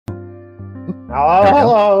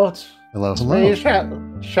Hello. It's Hello, me,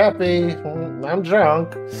 hello. Sheppy. I'm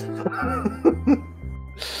drunk.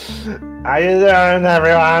 How you doing,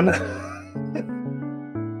 everyone?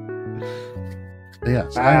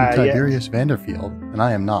 Yes, I am Tiberious Vanderfield, and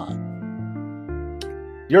I am not.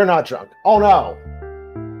 You're not drunk. Oh no.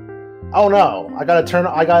 Oh no. I gotta turn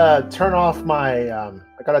off my I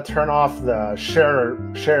gotta turn off the share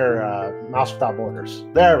mouse without borders.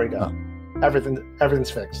 There we go. Oh.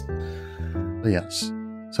 Everything's fixed. Yes.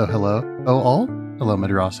 So hello, all. Hello,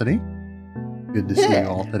 Medrosity. Good to see you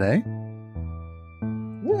all today.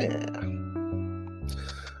 Yeah.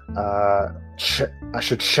 I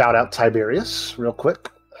should shout out Tiberious real quick.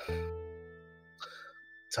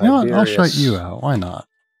 You know what? I'll shout you out. Why not?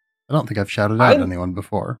 I don't think I've shouted out anyone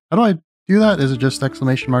before. How do I do that? Is it just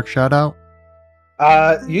exclamation mark shout out?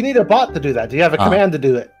 You need a bot to do that. Do you have a command to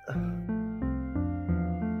do it?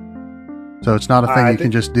 So it's not a thing you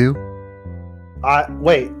can just do?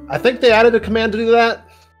 Wait. I think they added a command to do that,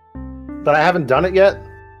 but I haven't done it yet.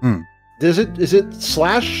 Is it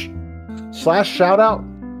slash shout out?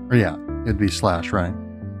 Or yeah, it'd be slash, right?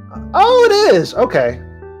 Oh, it is. Okay.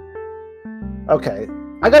 Okay.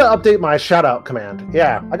 I gotta update my shout out command.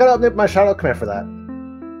 Yeah, I gotta update my shout out command for that.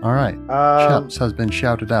 All right. Sheps has been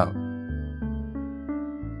shouted out.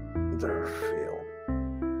 Vanderfield.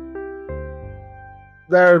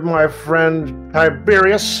 There's my friend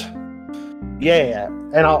Tiberious. Yeah,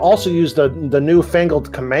 and I'll also use the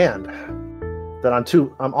newfangled command that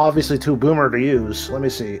I'm obviously too boomer to use. Let me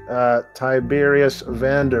see. Tiberious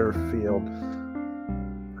Vanderfield.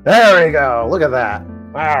 There we go. Look at that.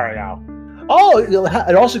 There we go. Oh,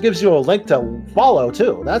 it also gives you a link to follow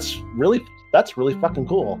too. That's really fucking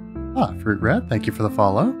cool. Fruit Rat, thank you for the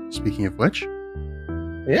follow. Speaking of which,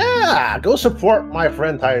 yeah, go support my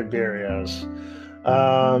friend Tiberious.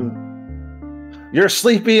 You're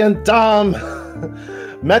sleepy and dumb.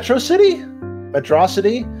 Medrosity?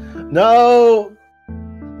 No,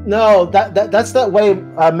 that's that way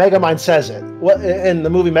Megamind says it. What in the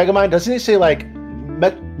movie Megamind? Doesn't he say like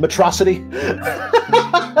Metrosity?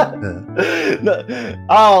 No.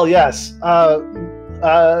 Oh yes,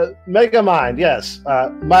 Megamind. Yes,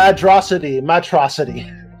 Madrosity.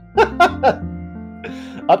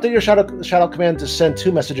 Update your shout out command to send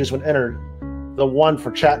 2 messages when entered. The one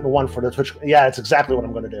for chat and the one for the Twitch. Yeah, it's exactly what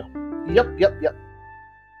I'm going to do. Yep.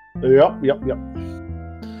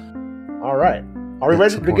 All right. Are we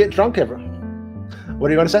ready to get drunk, everyone? What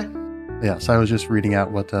are you going to say? Yes, I was just reading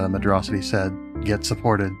out what Medrosity said. Get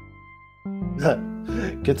supported.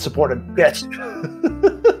 Get supported, bitch.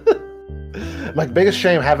 My biggest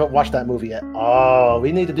shame, haven't watched that movie yet. Oh,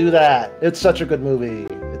 we need to do that. It's such a good movie.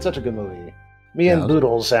 Me and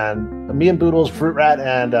Boodles, Fruit Rat,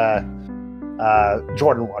 and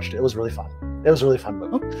Jordan watched it. It was really fun. It was a really fun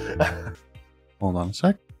movie. Oh. Hold on a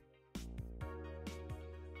sec.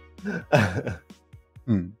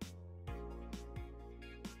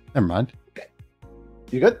 Never mind. Okay.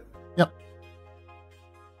 You good? Yep.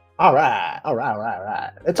 All right.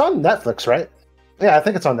 It's on Netflix, right? Yeah, I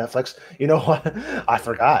think it's on Netflix. You know what? I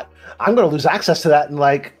forgot. I'm going to lose access to that in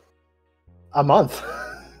like a month.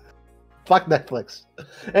 Fuck Netflix.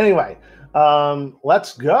 Anyway,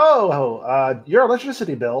 let's go. Your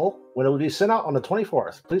electricity bill, when it will be sent out on the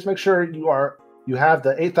 24th, please make sure you have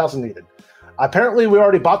the 8,000 needed. Apparently, we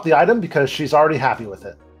already bought the item because she's already happy with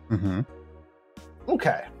it.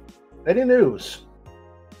 Okay. Any news?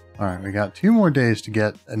 All right, we got 2 more days to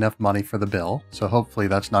get enough money for the bill, so hopefully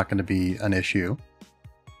that's not going to be an issue.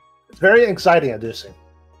 It's very anxiety-inducing.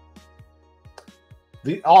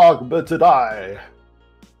 The Augmented Eye.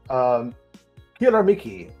 Killer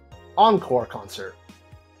Miki Encore Concert.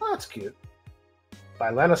 Oh, that's cute. By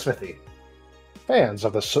Lana Smithy. Fans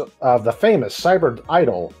of the famous cyber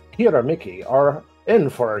idol Killer Miki are in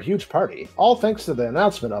for a huge party, all thanks to the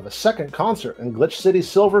announcement of a second concert in Glitch City's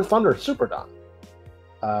Silver Thunder Superdome.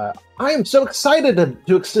 I am so excited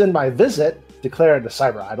to extend my visit, declared the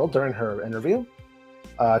cyber idol during her interview.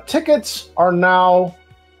 Tickets are now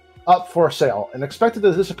up for sale and expected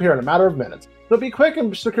to disappear in a matter of minutes. So be quick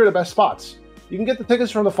and secure the best spots. You can get the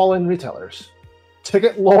tickets from the following retailers: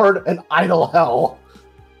 Ticket Lord and Idol Hell.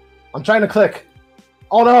 I'm trying to click.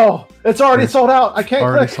 Oh no, it's already sold out. I can't click.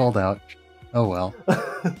 Already sold out. Oh well.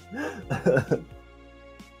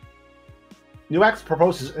 New Act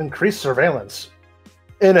proposes increased surveillance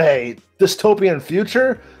in a dystopian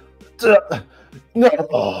future.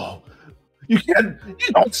 No, you can't.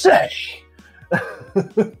 You don't say.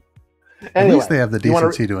 Anyway, at least they have the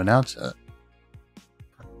decency to announce it.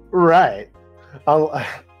 Right. I'm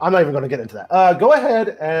not even going to get into that. Go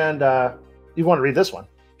ahead and you want to read this one?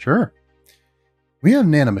 Sure. We have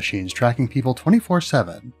nanomachines tracking people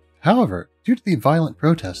 24/7. However, due to the violent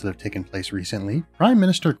protests that have taken place recently, Prime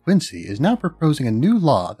Minister Quincy is now proposing a new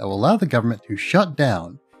law that will allow the government to shut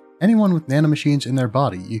down anyone with nanomachines in their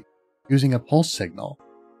body using a pulse signal.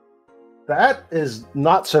 That is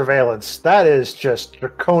not surveillance. That is just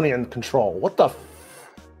draconian control. What the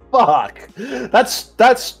fuck?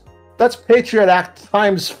 That's Patriot Act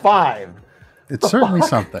times 5. It's certainly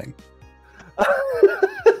something.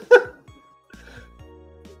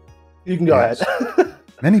 You can go ahead.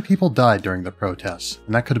 Many people died during the protests,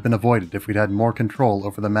 and that could have been avoided if we'd had more control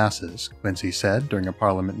over the masses, Quincy said during a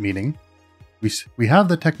parliament meeting. We have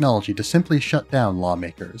the technology to simply shut down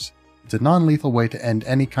lawmakers. It's a non-lethal way to end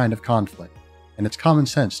any kind of conflict, and it's common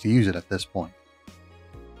sense to use it at this point.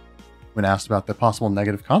 When asked about the possible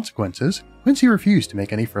negative consequences, Quincy refused to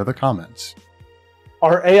make any further comments.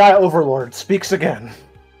 Our AI overlord speaks again.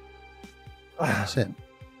 That's it.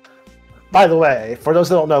 By the way, for those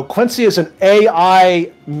that don't know, Quincy is an AI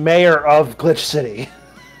mayor of Glitch City.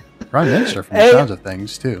 Prime Minister from the sounds of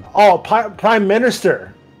things, too. Oh, Prime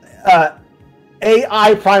Minister.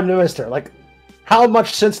 AI Prime Minister. Like, how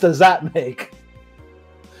much sense does that make?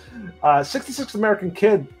 66 American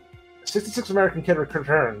Kid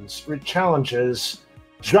returns, challenges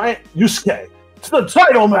Giant Yusuke to the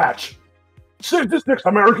title match. 66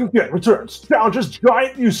 American Kid returns, challenges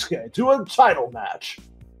Giant Yusuke to a title match.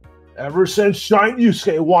 Ever since Giant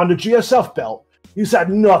Yusuke won the GSF belt, he's had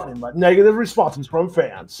nothing but negative responses from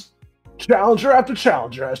fans. Challenger after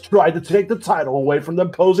challenger has tried to take the title away from the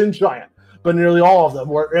opposing Giant, but nearly all of them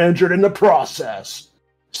were injured in the process.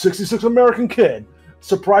 66 American Kid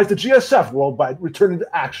surprised the GSF world by returning to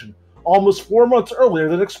action almost 4 months earlier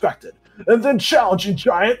than expected, and then challenging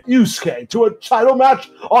Giant Yusuke to a title match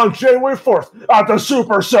on January 4th at the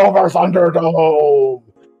Super Silver Thunderdome.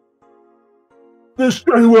 This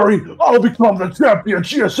January, I'll become the champion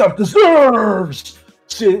GSF deserves!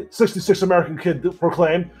 66 American Kid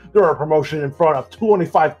proclaimed during a promotion in front of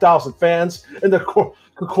 25,000 fans in the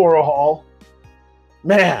Kokoro Hall.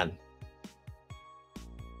 Man,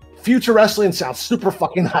 future wrestling sounds super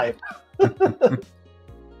fucking hype.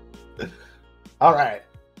 All right.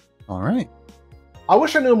 I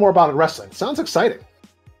wish I knew more about wrestling. Sounds exciting.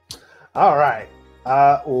 All right.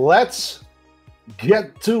 Let's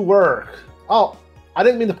get to work. Oh, I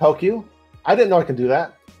didn't mean to poke you. I didn't know I could do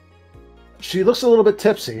that. She looks a little bit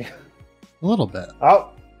tipsy. A little bit.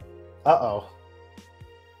 Oh. Uh-oh.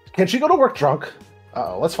 Can she go to work drunk?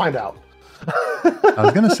 Uh-oh. Let's find out. I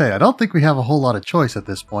was going to say, I don't think we have a whole lot of choice at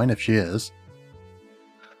this point if she is.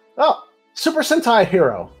 Oh, Super Sentai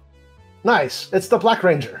hero. Nice. It's the Black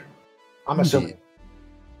Ranger. I'm assuming.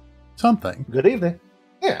 Something. Good evening.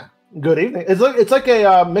 Yeah. Good evening. It's like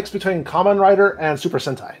a mix between Kamen Rider and Super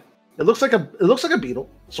Sentai. It looks like a beetle,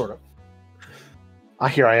 sort of.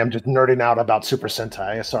 Here I am just nerding out about Super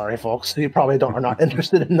Sentai. Sorry, folks. You probably are not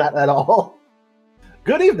interested in that at all.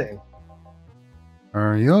 Good evening.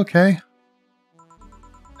 Are you okay?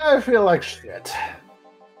 I feel like shit.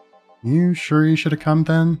 You sure you should have come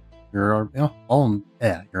then? You're in all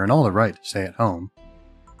the right to stay at home.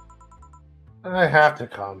 I have to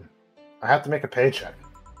come. I have to make a paycheck.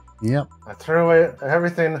 Yep. I threw away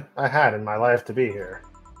everything I had in my life to be here.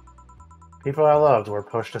 People I loved were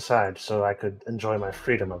pushed aside so I could enjoy my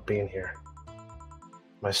freedom of being here.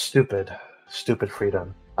 My stupid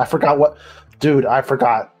freedom. I forgot what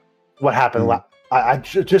happened. I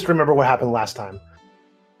just remember what happened last time.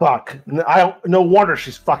 Fuck. No wonder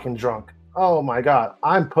she's fucking drunk. Oh my god.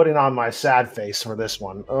 I'm putting on my sad face for this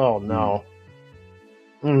one. Oh no.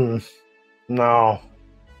 No.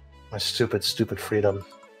 My stupid freedom.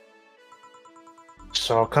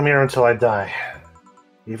 So I'll come here until I die.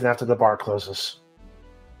 Even after the bar closes.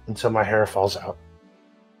 Until my hair falls out.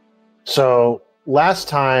 So last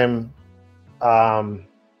time on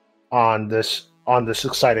this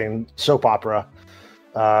exciting soap opera,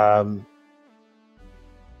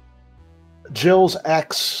 Jill's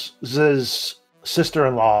ex's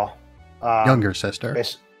sister-in-law, younger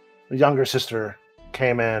sister,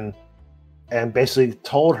 came in and basically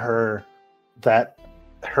told her that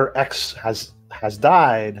her ex has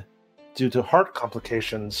died due to heart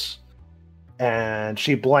complications, and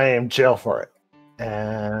she blamed Jill for it.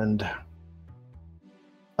 And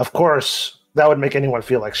of course, that would make anyone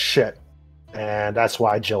feel like shit, and that's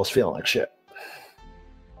why Jill's feeling like shit.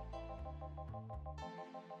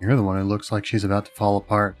 You're the one who looks like she's about to fall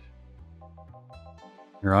apart.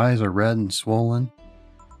 Your eyes are red and swollen.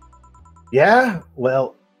 Yeah?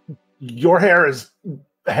 Well, your hair is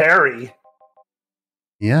hairy.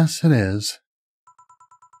 Yes, it is.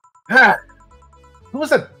 Ha! Who was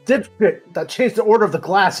that dipshit that changed the order of the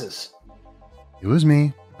glasses? It was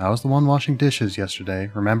me. I was the one washing dishes yesterday,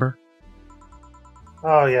 remember?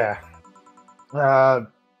 Oh, yeah.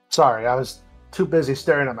 Sorry, I was too busy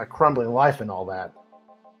staring at my crumbling life and all that.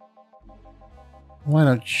 Why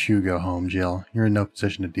don't you go home, Jill? You're in no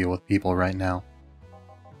position to deal with people right now.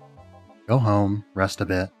 Go home, rest a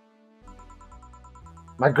bit.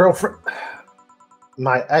 My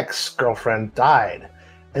ex-girlfriend died,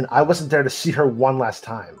 and I wasn't there to see her one last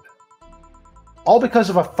time. All because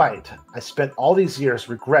of a fight I spent all these years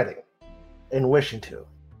regretting and wishing to,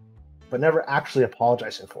 but never actually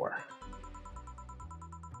apologizing for.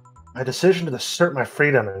 My decision to assert my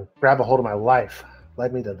freedom and grab a hold of my life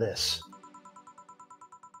led me to this.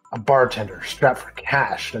 A bartender strapped for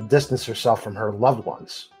cash to distance herself from her loved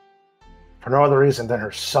ones, for no other reason than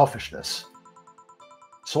her selfishness.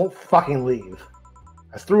 So don't fucking leave.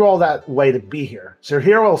 I threw all that away to be here, so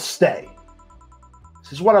here I will stay.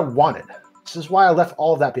 This is what I wanted. This is why I left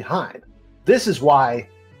all of that behind. This is why...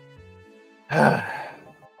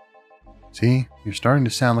 See, you're starting to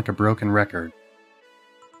sound like a broken record.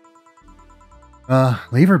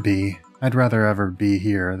 Leave her be. I'd rather ever be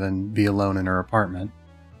here than be alone in her apartment.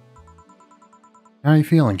 How are you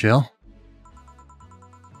feeling, Jill?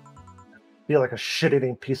 I feel like a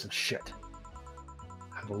shit-eating piece of shit.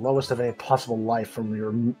 I'm the lowest of any possible life from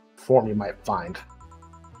your form you might find.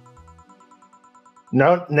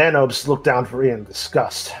 No, nanobes look down for me in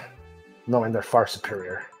disgust, knowing they're far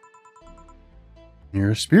superior.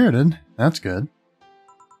 You're spirited. That's good.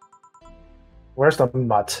 Where's the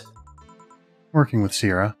mutt? Working with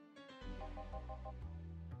Sierra.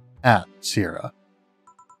 At Sierra.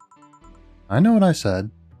 I know what I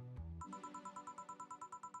said.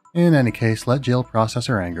 In any case, let Jill process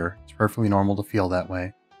her anger. It's perfectly normal to feel that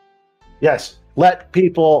way. Yes,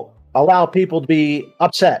 allow people to be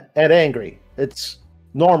upset and angry. It's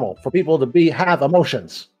normal for people to have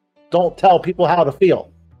emotions. Don't tell people how to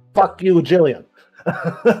feel. Fuck you, Jillian.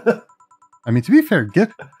 I mean, to be fair,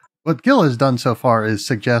 what Gil has done so far is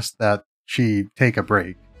suggest that she take a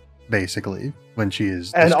break, basically, when she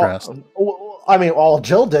is distressed. All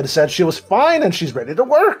Jill did said she was fine and she's ready to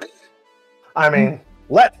work.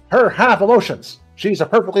 Let her have emotions. She's a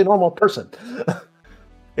perfectly normal person.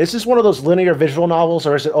 Is this one of those linear visual novels,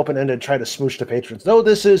 or is it open-ended, try to smooch the patrons? No,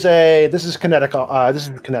 this is kinetic. This is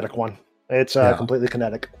a kinetic one. It's completely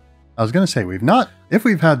kinetic. I was going to say, if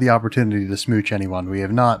we've had the opportunity to smooch anyone, we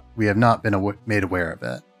have not been made aware of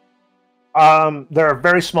it. There are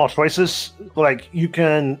very small choices. Like you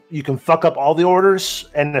can fuck up all the orders,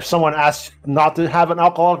 and if someone asks not to have an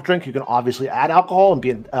alcoholic drink, you can obviously add alcohol and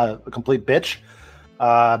be a complete bitch.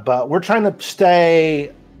 But we're trying to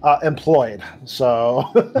stay employed, so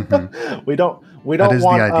we don't that is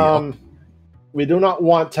want the ideal. We do not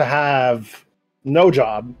want to have no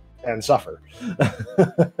job and suffer.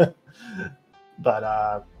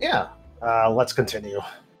 But let's continue.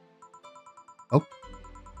 Oh.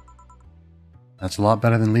 That's a lot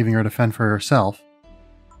better than leaving her to fend for herself.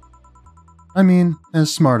 I mean,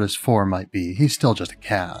 as smart as 4 might be, he's still just a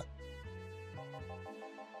cat.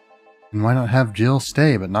 And why not have Jill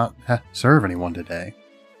stay but not serve anyone today?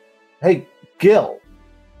 Hey, Gil,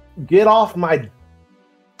 get off my...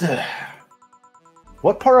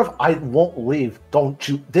 What part of I won't leave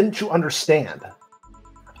didn't you understand?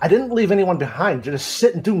 I didn't leave anyone behind, just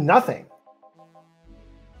sit and do nothing.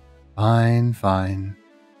 Fine.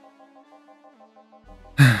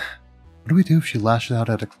 What do we do if she lashes out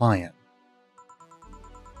at a client?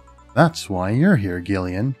 That's why you're here,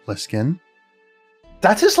 Gillian Pliskin.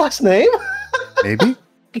 That's his last name? Maybe?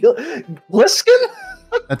 Pliskin?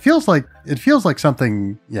 It feels like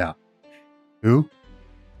something, yeah. Who?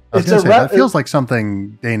 That feels like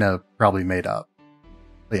something Dana probably made up.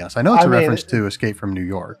 But yes, I know it's a reference to Escape from New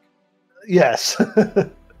York. Yes. I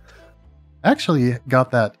actually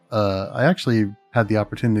got that, I actually had the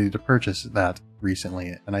opportunity to purchase that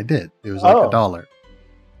recently, and I did. It was like $1.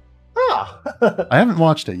 Ah. I haven't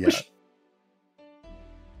watched it yet.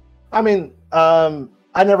 I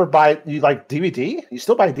never buy... You like DVD? You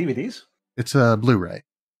still buy DVDs? It's a Blu-ray.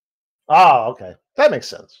 Oh, okay. That makes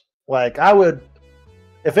sense. Like, I would...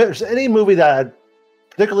 If there's any movie that I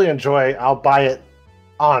particularly enjoy, I'll buy it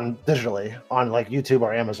digitally on like YouTube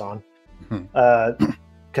or Amazon.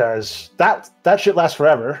 Because that shit lasts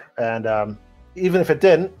forever. And even if it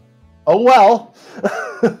didn't, oh well.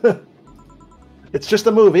 It's just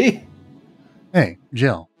a movie. Hey,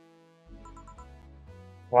 Jill.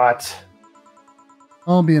 What?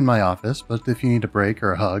 I'll be in my office, but if you need a break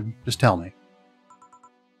or a hug, just tell me.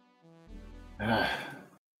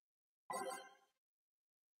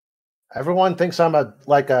 Everyone thinks I'm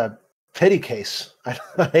like a pity case. I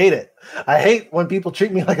hate it. I hate when people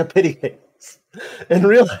treat me like a pity case. In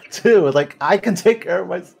real life too. Like I can take care of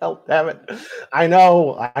myself. Damn it. I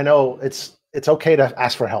know. It's okay to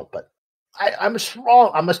ask for help, but I'm a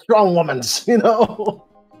strong woman. You know.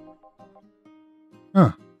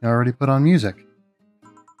 Huh. You already put on music.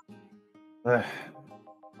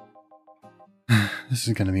 This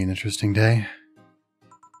is gonna be an interesting day.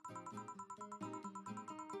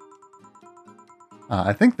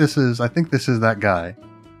 I think this is that guy.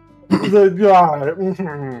 The guy.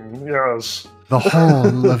 Yes. The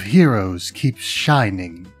hall of heroes keeps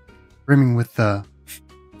shining, brimming with the...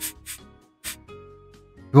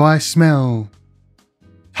 Do I smell...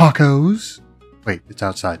 tacos? Wait, it's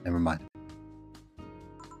outside, never mind.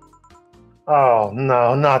 Oh,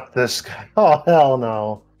 no, not this guy. Oh, hell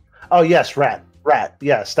no. Oh, yes, rat.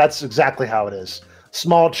 Yes, that's exactly how it is.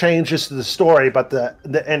 Small changes to the story, but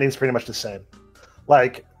the ending's pretty much the same.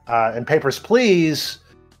 Like, in Papers, Please,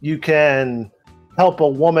 you can help a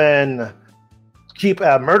woman keep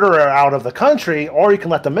a murderer out of the country, or you can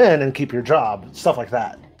let them in and keep your job. Stuff like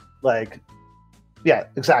that. Like, yeah,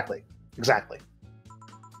 exactly.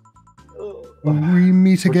 We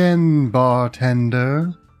meet again,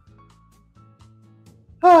 bartender.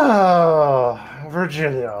 Oh,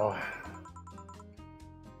 Virgilio,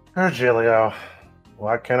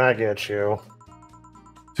 what can I get you?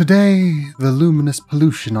 Today, the luminous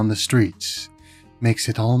pollution on the streets makes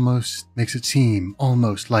it seem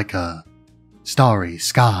almost like a starry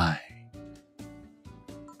sky.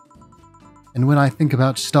 And when I think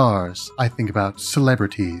about stars, I think about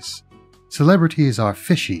celebrities. Celebrities are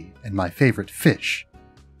fishy, and my favorite fish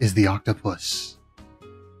is the octopus.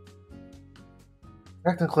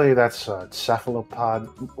 Technically, that's a cephalopod,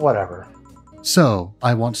 whatever. So,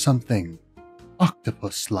 I want something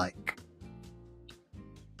octopus-like.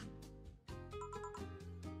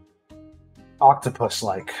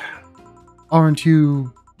 Octopus-like. Aren't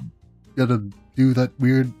you gonna do that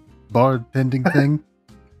weird bartending thing?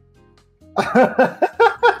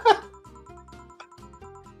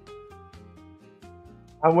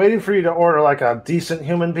 I'm waiting for you to order like a decent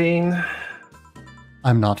human being.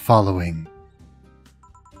 I'm not following.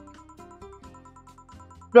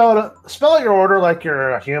 Spell out your order like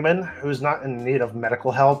you're a human who's not in need of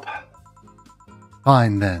medical help.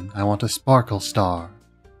 Fine then, I want a sparkle star.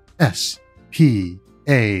 S-P-A-R-R.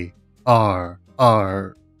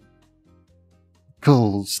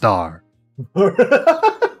 Cool star.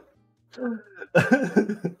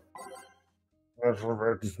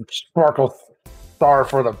 Sparkle star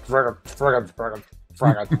for the friggin'.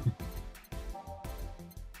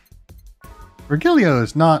 Virgilio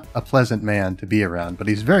is not a pleasant man to be around, but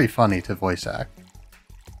he's very funny to voice act.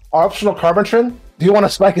 Optional carbon. Do you want to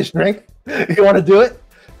spike his drink? You want to do it?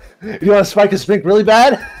 You want to spike his drink really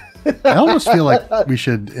bad? I almost feel like we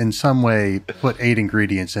should, in some way, put 8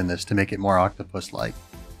 ingredients in this to make it more octopus-like.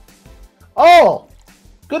 Oh,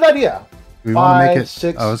 good idea. Do we want to make it?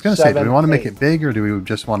 6, I was going to say, do we want to make 8. it big, or do we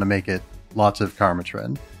just want to make it lots of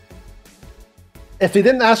Karmatrin? If he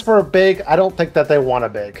didn't ask for a big, I don't think that they want a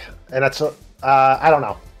big, and that's a. I don't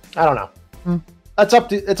know. It's up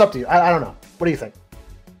to you. I don't know. What do you think?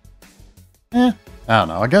 I don't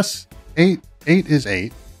know. I guess 8 is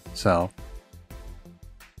 8. So.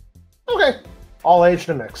 Okay. All aged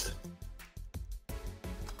and mixed.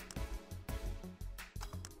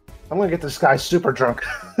 I'm gonna get this guy super drunk.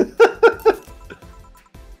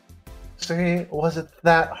 See, was it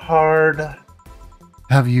that hard?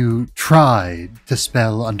 Have you tried to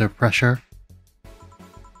spell under pressure?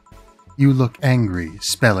 You look angry,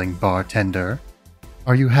 spelling bartender.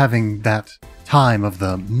 Are you having that time of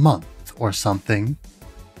the month or something?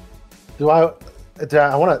 I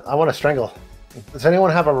want to strangle. Does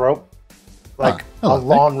anyone have a rope? Like hello, a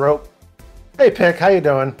lawn rope? Hey, Pick, how you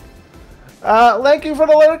doing? Thank you for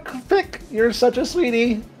the letter, Pick. You're such a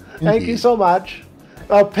sweetie. Thank you so much.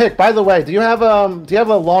 Oh, Pick, by the way, do you have a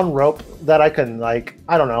lawn rope that I can, like,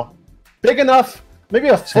 I don't know, big enough? Maybe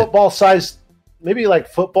a football size, maybe like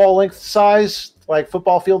football length size, like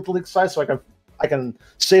football field length size, so I can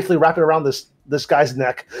safely wrap it around this guy's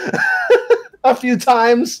neck a few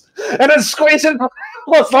times and then squeeze it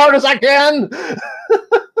as hard as I can.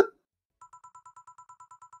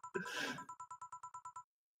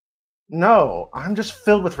 No, I'm just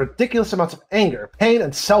filled with ridiculous amounts of anger, pain,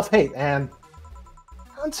 and self-hate, and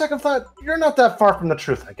on second thought, you're not that far from the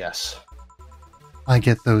truth, I guess. I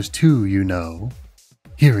get those too, you know.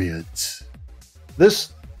 Periods.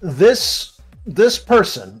 This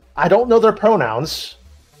person, I don't know their pronouns,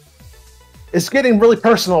 is getting really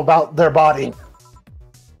personal about their body.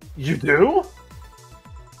 You do?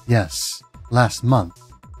 Yes, last month,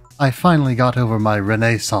 I finally got over my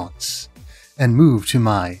renaissance and move to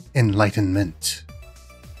my enlightenment.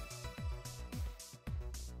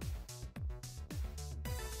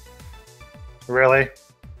 Really?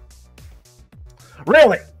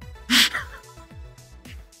 Really?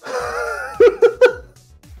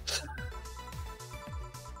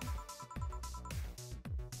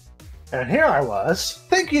 And here I was,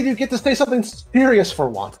 thinking you'd get to say something serious for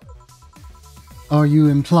once. Are you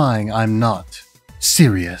implying I'm not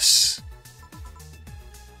serious?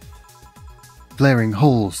 Glaring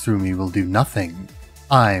holes through me will do nothing.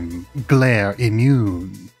 I'm glare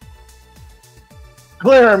immune.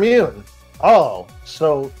 Glare immune. Oh,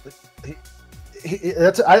 so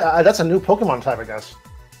that's a new Pokemon type, I guess.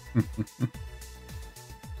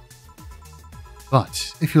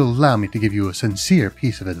 But if you'll allow me to give you a sincere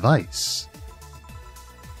piece of advice.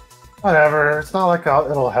 Whatever, it's not like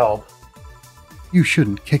it'll help. You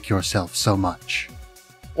shouldn't kick yourself so much.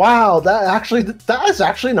 Wow, that is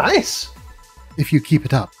actually nice. If you keep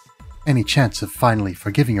it up, any chance of finally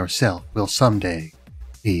forgiving yourself will someday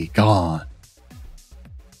be gone.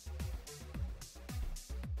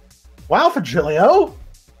 Wow, Virgilio!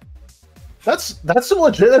 That's some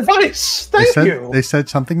legit advice. Thank you. They said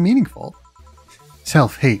something meaningful.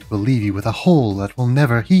 Self-hate will leave you with a hole that will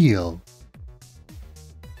never heal.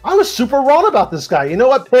 I was super wrong about this guy. You know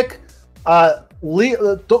what, Pick? Forget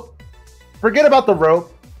about the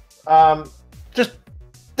rope. Just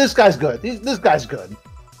this guy's good. This guy's good.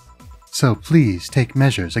 So please take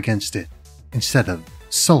measures against it instead of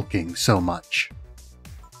sulking so much.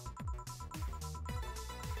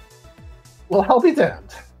 Well, I'll be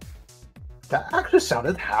damned. That actually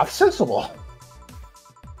sounded half sensible.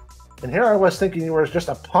 And here I was thinking you were just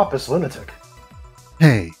a pompous lunatic.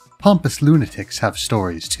 Hey, pompous lunatics have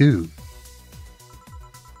stories too.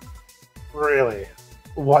 Really?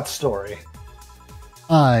 What story?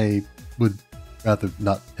 I would rather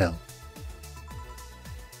not tell.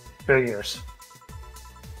 Figures.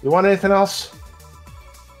 You want anything else?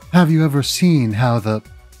 Have you ever seen how the...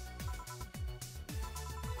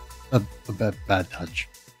 A bad touch.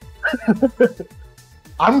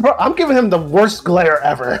 I'm giving him the worst glare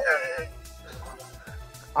ever.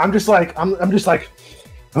 I'm just like I'm gonna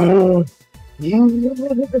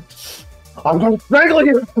strangle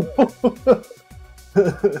you.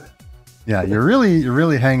 Yeah, you're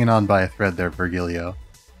really hanging on by a thread there, Virgilio.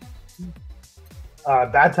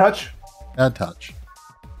 Bad touch. Bad touch.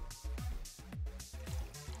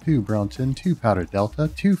 2 Bronson, 2 Powder Delta,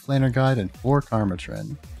 2 Flaner Guide, and 4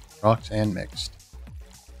 Karmatrin. Rocks and mixed.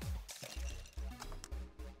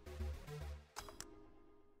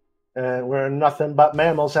 And we're nothing but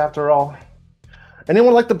mammals after all.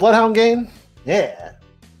 Anyone like the Bloodhound game? Yeah,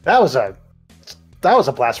 that was a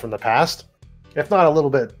blast from the past. If not a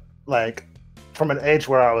little bit like from an age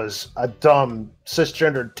where I was a dumb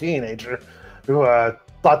cisgendered teenager who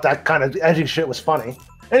thought that kind of edgy shit was funny.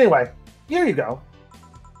 Anyway, here you go.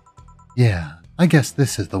 Yeah, I guess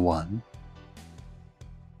this is the one.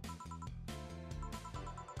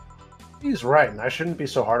 He's right, and I shouldn't be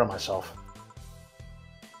so hard on myself.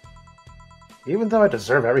 Even though I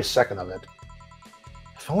deserve every second of it.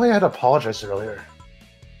 If only I had apologized earlier.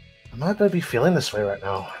 I might not be feeling this way right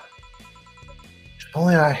now. If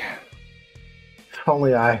only I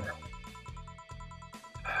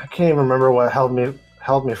can't even remember what held me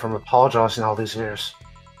from apologizing all these years.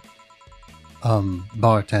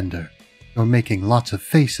 Bartender, you're making lots of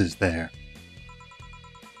faces there.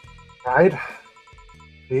 Pride?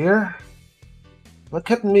 Fear? What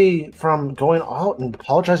kept me from going out and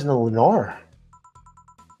apologizing to Lenore?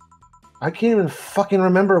 I can't even fucking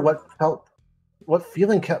remember what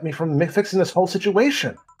feeling kept me from fixing this whole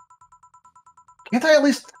situation. Can't I at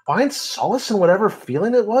least find solace in whatever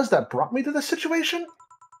feeling it was that brought me to this situation?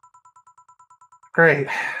 Great.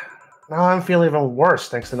 Now I'm feeling even worse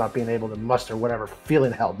thanks to not being able to muster whatever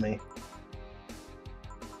feeling held me.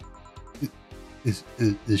 Is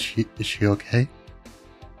she okay?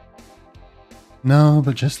 No,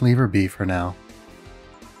 but just leave her be for now.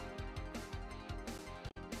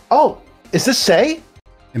 Oh, is this Say?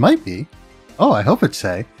 It might be. Oh, I hope it's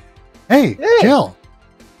Say. Hey, Yay! Jill!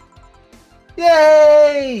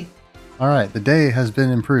 Yay! Alright, the day has been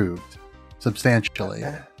improved. Substantially.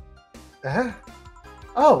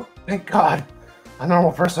 Oh, thank God. A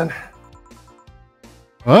normal person.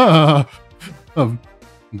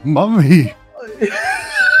 Mummy!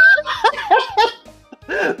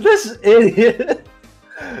 This idiot!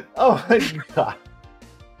 Oh my God.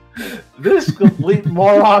 This complete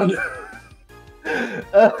moron.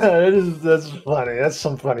 That's funny. That's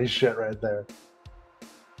some funny shit right there.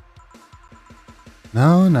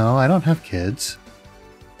 No, I don't have kids.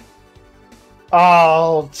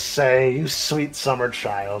 I'll say, you sweet summer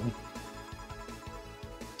child.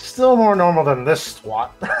 Still more normal than this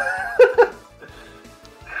twat.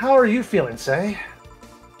 How are you feeling, Say?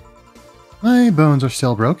 My bones are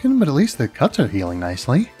still broken, but at least the cuts are healing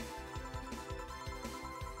nicely.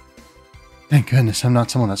 Thank goodness I'm not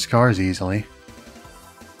someone that scars easily.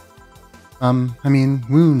 I mean,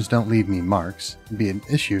 wounds don't leave me marks. It'd be an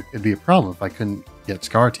issue. It'd be a problem if I couldn't get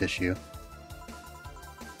scar tissue.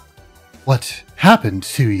 What happened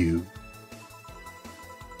to you?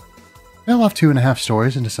 Fell off 2.5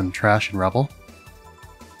 stories into some trash and rubble.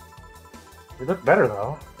 You look better,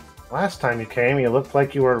 though. Last time you came, you looked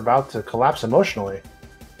like you were about to collapse emotionally.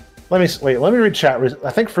 Let me read chat.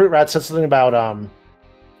 I think Fruit Rat said something about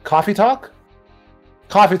Coffee Talk.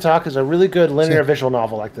 Coffee Talk is a really good linear visual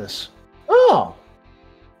novel like this. Oh,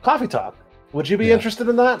 Coffee Talk. Would you be interested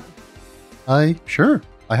in that? Sure.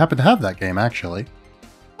 I happen to have that game actually.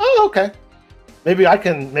 Oh, okay. Maybe I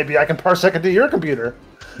can parsec into your computer.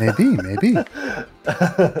 Maybe.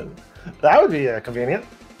 That would be convenient.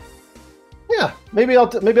 Yeah, maybe I'll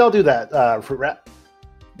do that, Fruit Rat.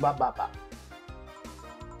 Bop, bop, bop.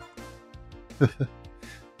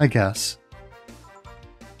 I guess.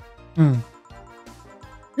 You're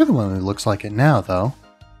the one who looks like it now, though.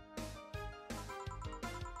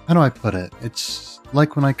 How do I put it? It's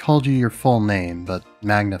like when I called you your full name, but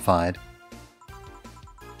magnified.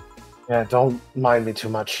 Yeah, don't mind me too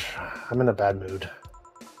much. I'm in a bad mood.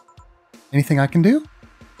 Anything I can do?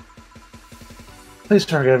 Please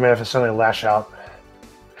forgive me if I suddenly lash out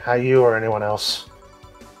at you or anyone else.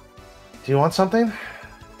 Do you want something?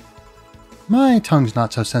 My tongue's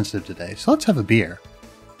not so sensitive today, so let's have a beer.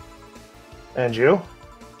 And you?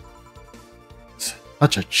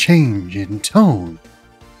 Such a change in tone.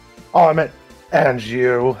 Oh, I meant, and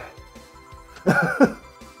you.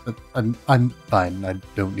 I'm fine. I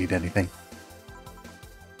don't need anything.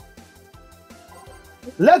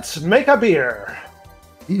 Let's make a beer.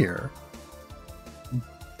 Beer?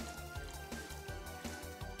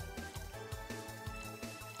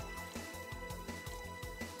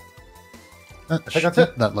 I think that's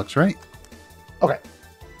it. That looks right. Okay.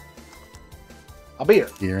 A beer.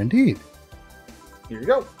 Beer indeed. Here you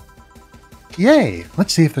go. Yay!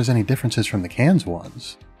 Let's see if there's any differences from the cans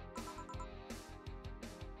ones.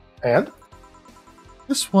 And?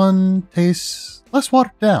 This one tastes less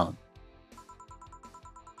watered down.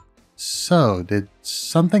 So, did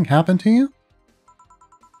something happen to you?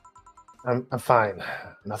 I'm fine.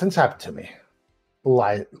 Nothing's happened to me.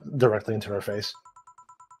 Lie directly into her face.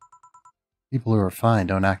 People who are fine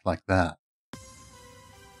don't act like that.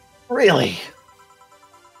 Really?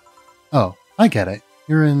 Oh, I get it.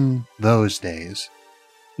 You're in those days.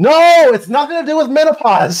 No, it's nothing to do with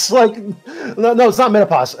menopause. Like, no, it's not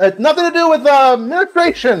menopause. It's nothing to do with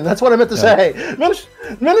menstruation. That's what I meant to say.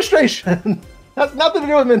 Menstruation. That's nothing to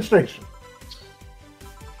do with menstruation.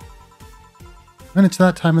 When it's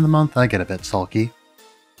that time of the month, I get a bit sulky.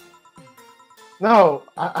 No,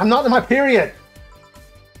 I'm not in my period.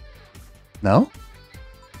 No?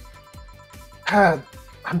 I'm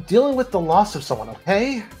dealing with the loss of someone,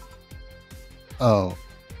 okay? Oh.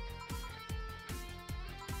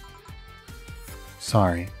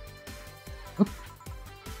 Sorry. Oop.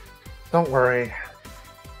 Don't worry.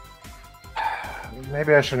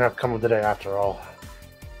 Maybe I shouldn't have come with the day after all.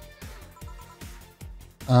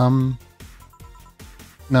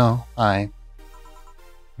 No,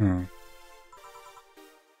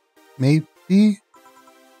 Maybe?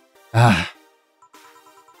 Are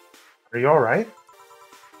you alright?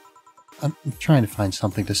 I'm trying to find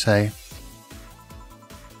something to say.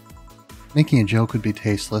 Making a joke would be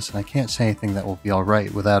tasteless, and I can't say anything that will be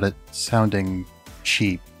alright without it sounding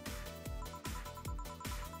cheap.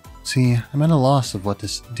 See, I'm at a loss of what to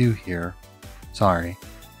do here. Sorry.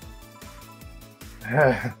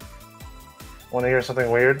 Want to hear something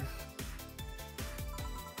weird?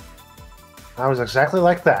 I was exactly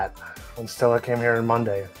like that when Stella came here on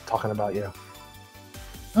Monday talking about you.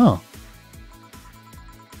 Oh.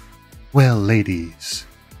 Well, ladies,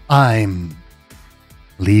 I'm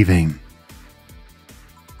leaving.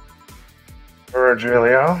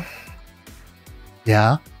 Virgilio,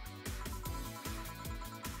 Yeah?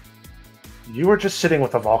 you were just sitting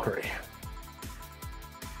with a Valkyrie.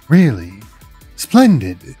 Really?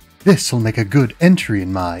 Splendid. This'll make a good entry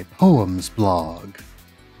in my poems blog.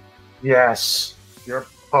 Yes, your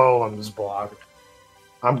poems blog.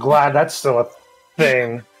 I'm glad that's still a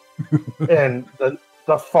thing in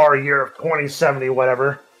the far year of 2070,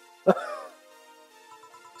 whatever.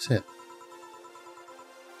 Sit.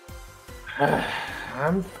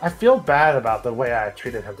 I feel bad about the way I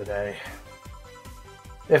treated him today.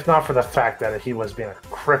 If not for the fact that he was being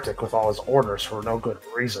cryptic with all his orders for no good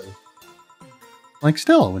reason. Like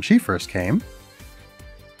Stella when she first came.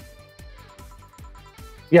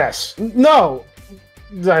 Yes. No!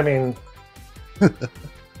 I mean... You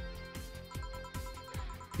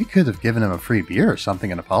could have given him a free beer or something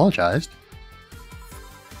and apologized.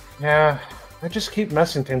 Yeah, I just keep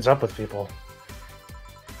messing things up with people.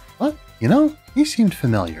 What? You know, he seemed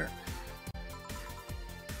familiar.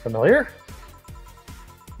 Familiar?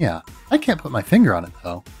 Yeah, I can't put my finger on it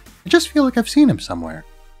though. I just feel like I've seen him somewhere.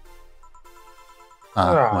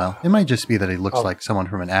 Well, it might just be that he looks like someone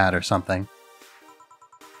from an ad or something.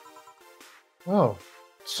 Oh,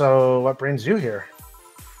 so what brings you here?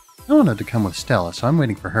 I wanted to come with Stella, so I'm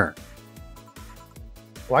waiting for her.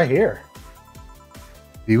 Why here?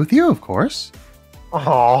 Be with you, of course.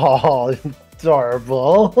 Oh,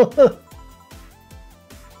 adorable.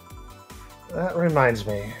 That reminds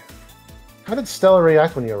me. How did Stella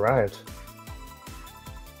react when you arrived?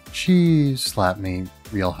 She slapped me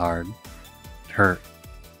real hard. It hurt.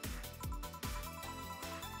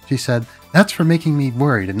 She said, "That's for making me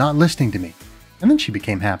worried and not listening to me." And then she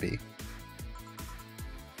became happy.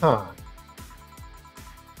 Huh.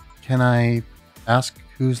 Can I ask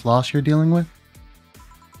whose loss you're dealing with?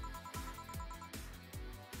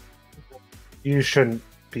 You shouldn't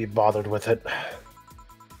be bothered with it.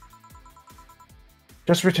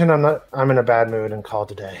 Just pretend I'm in a bad mood and call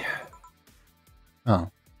today. Oh,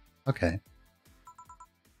 okay.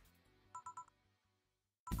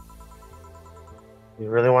 You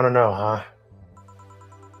really want to know, huh?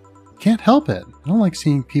 Can't help it. I don't like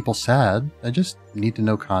seeing people sad. I just need to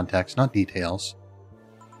know context, not details.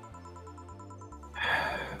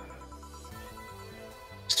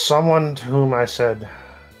 Someone to whom I said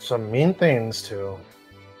some mean things to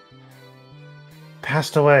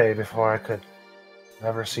passed away before I could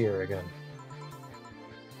never see her again.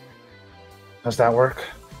 Does that work?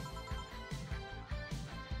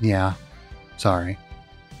 Yeah, sorry.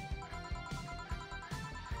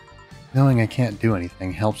 Knowing I can't do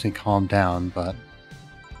anything helps me calm down, but...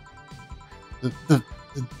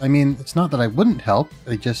 I mean, it's not that I wouldn't help,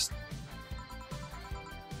 I just...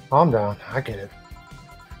 Calm down, I get it.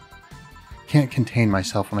 Can't contain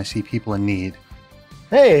myself when I see people in need.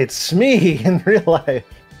 Hey, it's me in real life.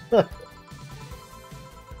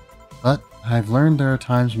 But I've learned there are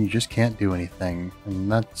times when you just can't do anything,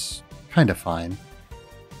 and that's kind of fine.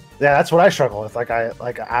 Yeah, that's what I struggle with.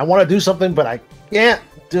 I want to do something, but I can't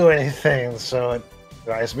do anything, so it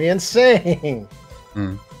drives me insane.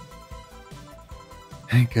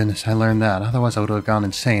 Thank goodness I learned that, otherwise I would have gone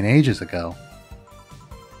insane ages ago.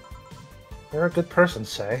 You're a good person,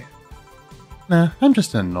 Say. Nah, I'm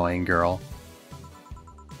just an annoying girl.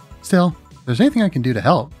 Still, if there's anything I can do to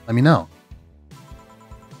help, let me know.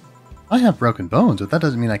 I have broken bones, but that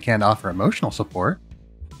doesn't mean I can't offer emotional support.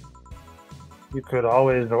 You could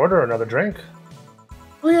always order another drink.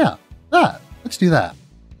 Oh yeah, that. Let's do that.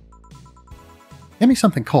 Get me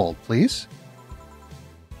something cold, please.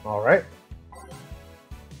 Alright.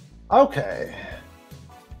 Okay.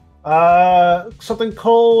 Something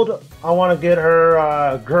cold. I want to get her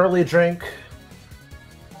a girly drink.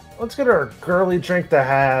 Let's get her a girly drink that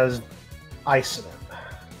has ice in it.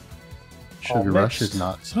 Sugar Rush is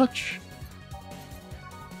not such.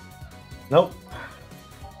 Nope.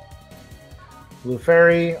 Blue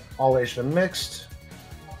Fairy, all Asian mixed.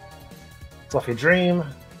 Fluffy Dream,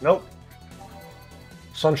 nope.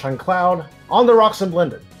 Sunshine Cloud, on the rocks and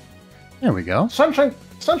blended. There we go. Sunshine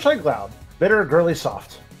Cloud, bitter, girly,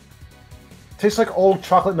 soft. Tastes like old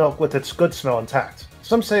chocolate milk with its good smell intact.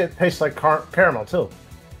 Some say it tastes like caramel too.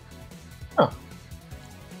 Huh.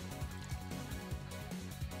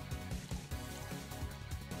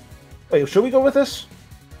 Wait, should we go with this?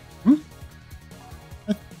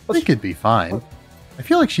 I think it'd be fine. I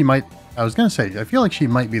feel like she might... I was gonna say, I feel like she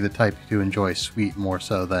might be the type to enjoy sweet more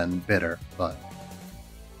so than bitter, but...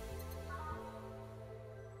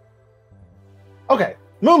 Okay,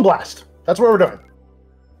 Moonblast. That's what we're doing.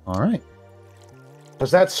 Alright.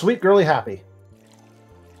 Was that sweet girly happy?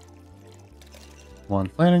 One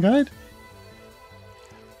planner guide?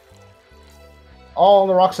 All on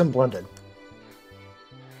the rocks and blended.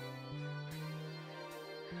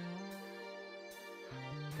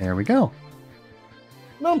 There we go.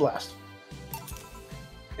 Moonblast.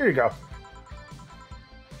 Here you go.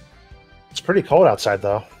 It's pretty cold outside,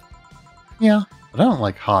 though. Yeah, but I don't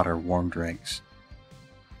like hot or warm drinks.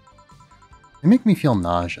 They make me feel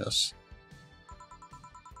nauseous.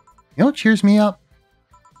 You know what cheers me up?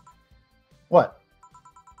 What?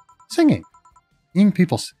 Singing. Hearing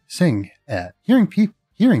people sing, hearing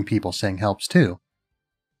people sing helps too.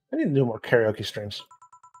 I need to do more karaoke streams.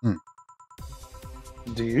 Hmm.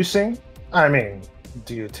 Do you sing? I mean,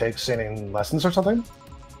 do you take singing lessons or something?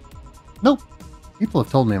 Nope. People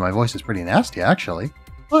have told me my voice is pretty nasty, actually.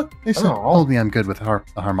 But they Oh, told me I'm good with the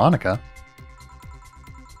harmonica.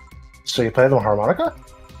 so you play the harmonica?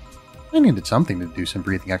 I needed something to do some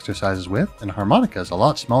breathing exercises with, and a harmonica is a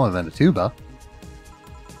lot smaller than a tuba.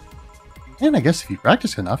 And I guess if you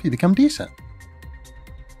practice enough, you become decent.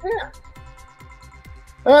 Yeah.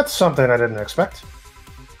 That's something I didn't expect.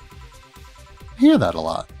 I hear that a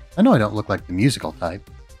lot. I know I don't look like the musical type.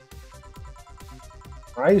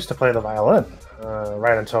 I used to play the violin,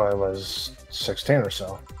 right until I was 16 or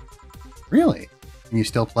so. Really? Can you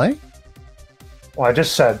still play? Well, I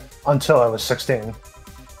just said until I was 16.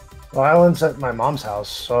 The violin's at my mom's house,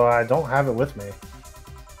 so I don't have it with me.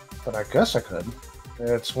 But I guess I could.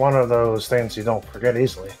 It's one of those things you don't forget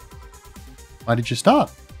easily. Why did you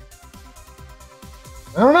stop?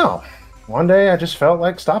 I don't know. One day I just felt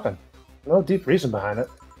like stopping. No deep reason behind it.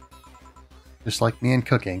 Just like me and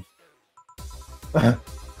cooking.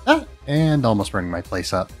 And almost burning my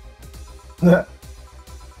place up.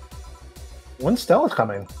 When's Stella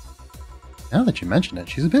coming? Now that you mention it,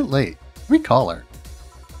 she's a bit late. Let me call her.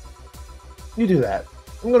 You do that.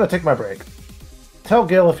 I'm gonna take my break. Tell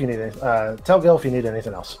Gil if you need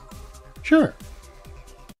anything else. Sure.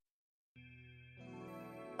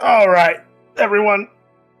 All right, everyone,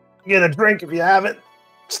 get a drink if you haven't.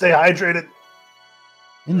 Stay hydrated.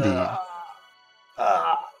 Indeed.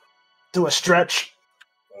 Do a stretch.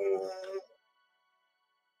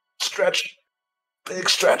 Stretch. Big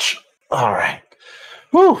stretch. All right.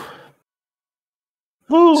 Whew.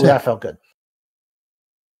 Whew, So- that felt good.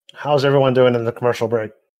 How's everyone doing in the commercial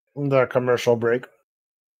break? The commercial break.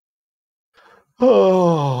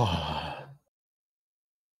 Oh,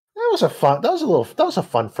 that was a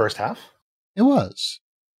fun first half. It was.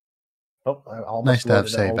 Oh, I almost Nice to have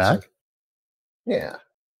loaded that Say whole back. Yeah.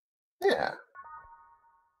 Yeah.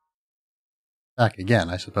 Back again,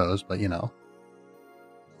 I suppose, but you know.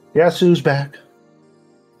 Guess who's back?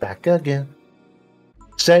 Back again.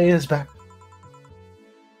 Say is back.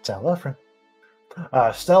 Tell a friend.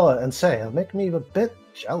 Stella and Say make me a bit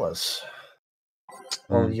jealous.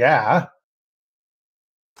 Well, yeah.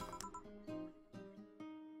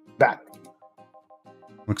 Back.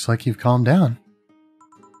 Looks like you've calmed down.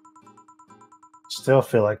 Still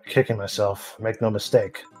feel like kicking myself, make no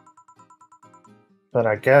mistake. But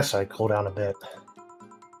I guess I cool down a bit.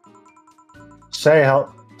 Say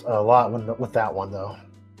helped a lot with that one, though.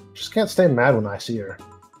 Just can't stay mad when I see her.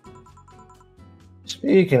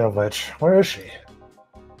 Speaking of which, where is she?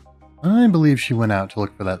 I believe she went out to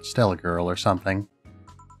look for that Stella girl or something.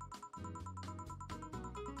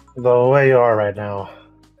 The way you are right now,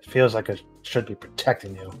 it feels like it should be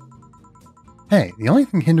protecting you. Hey, the only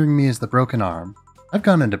thing hindering me is the broken arm. I've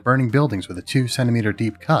gone into burning buildings with a 2-centimeter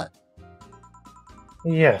deep cut.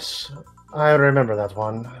 Yes, I remember that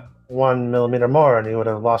one. 1 millimeter more and you would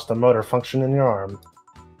have lost a motor function in your arm.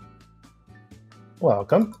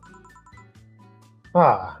 Welcome.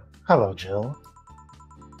 Ah, hello, Jill.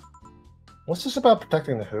 What's this about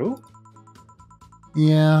protecting the who?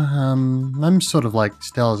 Yeah, I'm sort of like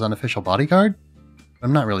Stella's unofficial bodyguard.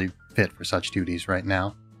 I'm not really fit for such duties right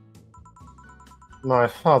now. My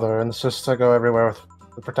father insists I go everywhere with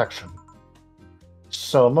the protection.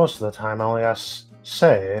 So most of the time I only ask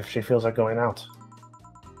Say if she feels like going out.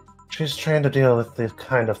 She's trained to deal with the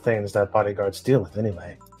kind of things that bodyguards deal with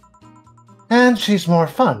anyway. And she's more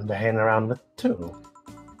fun to hang around with, too.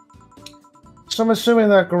 So I'm assuming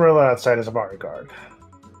that gorilla outside is a bodyguard.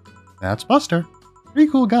 That's Buster.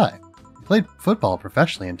 Pretty cool guy. He played football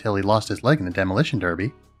professionally until he lost his leg in a demolition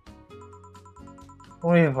derby.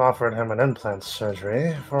 We've offered him an implant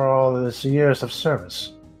surgery for all his years of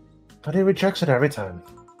service, but he rejects it every time.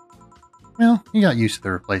 Well, he got used to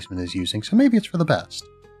the replacement he's using, so maybe it's for the best.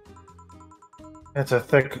 It's a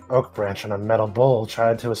thick oak branch and a metal bowl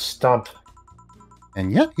tied to a stump.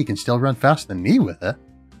 And yet, he can still run faster than me with it.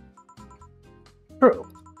 True.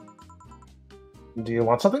 Do you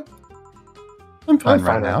want something? I'm fine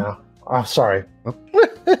right now. Oh, sorry. Oh.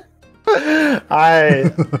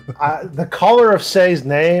 The color of Say's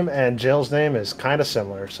name and Jill's name is kind of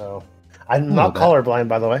similar, so I'm not colorblind,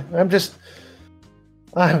 by the way.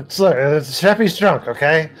 Sheppy's drunk,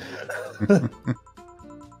 okay?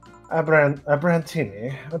 a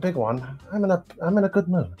brandtini, a big one. I'm in a good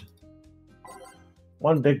mood.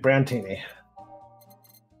 One big brandtini.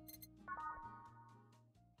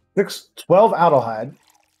 12 Adelheid.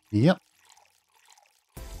 Yep.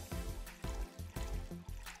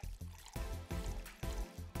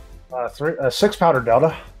 6 powder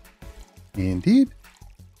Delta. Indeed.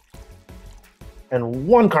 and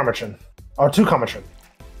one Karmachin. Or two Karmachin.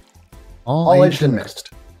 All aged and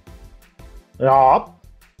mixed. Yup.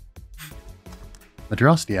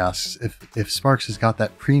 Madrasty asks if Sparks has got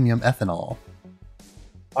that premium ethanol.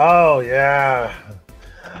 Oh, yeah.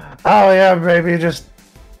 Oh, yeah, baby. Just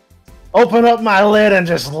open up my lid and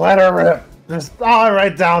just let her rip. Just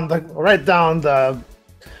right down the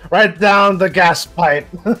gas pipe.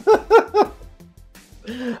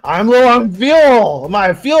 I'm low on fuel.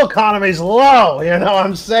 My fuel economy's low. You know what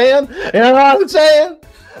I'm saying?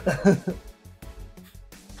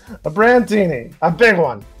 A Brandtini, a big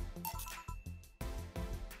one.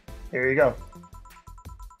 Here you go.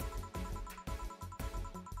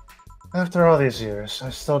 After all these years, I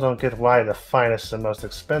still don't get why the finest and most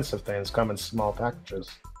expensive things come in small packages.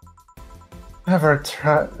 Ever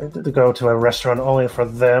tried to go to a restaurant only for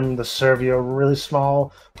them to serve you a really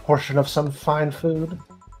small portion of some fine food?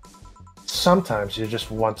 Sometimes you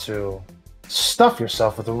just want to stuff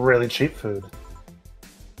yourself with really cheap food.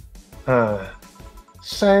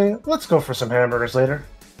 Say, let's go for some hamburgers later.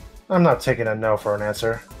 I'm not taking a no for an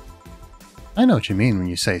answer. I know what you mean when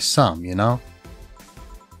you say some, you know?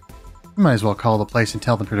 You might as well call the place and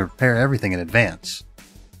tell them to prepare everything in advance.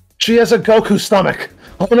 She has a Goku stomach!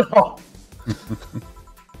 Oh no!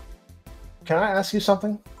 Can I ask you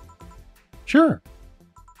something? Sure.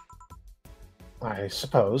 I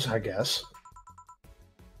guess.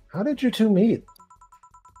 How did you two meet?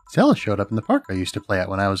 Stella showed up in the park I used to play at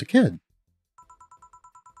when I was a kid.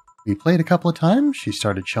 We played a couple of times, she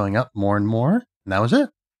started showing up more and more, and that was it.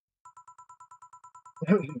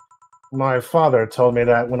 My father told me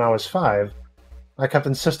that when I was 5, I kept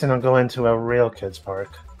insisting on going to a real kids'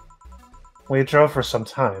 park. We drove for some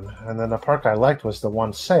time, and then the park I liked was the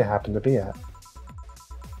one Say happened to be at.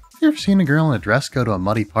 Have you ever seen a girl in a dress go to a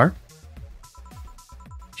muddy park?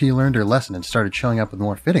 She learned her lesson and started showing up with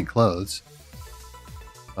more fitting clothes.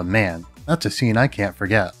 But man, that's a scene I can't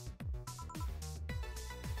forget.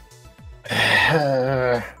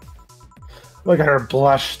 Look at her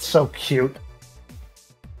blush, it's so cute.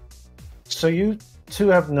 So you two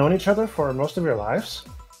have known each other for most of your lives?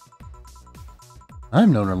 I've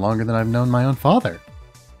known her longer than I've known my own father.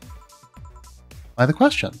 Why the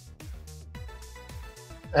question?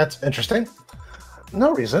 That's interesting.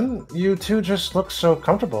 No reason. You two just look so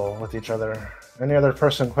comfortable with each other. Any other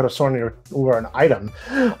person could have sworn you were an item.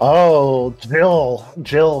 Oh,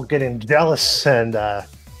 Jill getting jealous and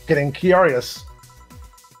getting curious.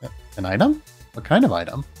 An item? What kind of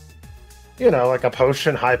item? You know, like a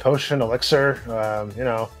potion, high potion, elixir,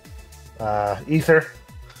 ether.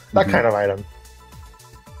 That kind of item.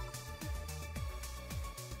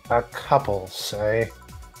 A couple, say.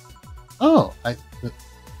 Oh,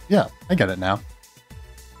 yeah, I get it now.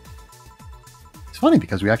 It's funny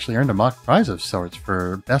because we actually earned a mock prize of sorts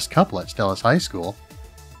for best couple at Stella's high school.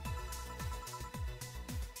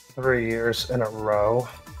 3 years in a row.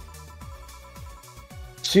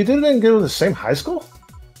 So you didn't go to the same high school?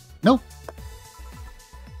 Nope.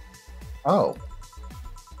 Oh.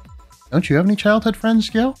 Don't you have any childhood friends,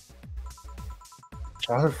 Gil?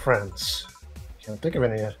 Childhood friends. Can't think of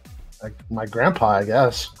any. Like my grandpa, I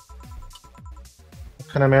guess. What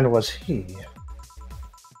kind of man was he?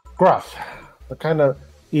 Gruff. The kind of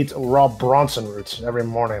eat raw Bronson roots every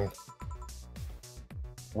morning.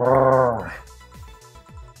 Roar.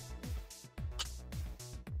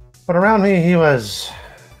 But around me, he was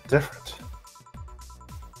different.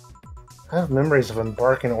 I have memories of him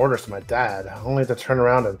barking orders to my dad, only to turn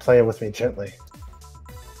around and play with me gently.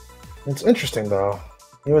 It's interesting, though.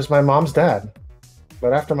 He was my mom's dad.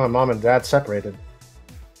 But after my mom and dad separated,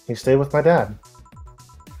 he stayed with my dad.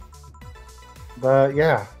 But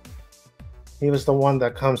yeah, he was the one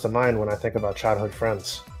that comes to mind when I think about childhood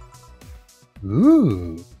friends.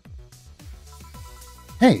 Ooh.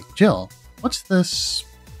 Hey, Jill, what's this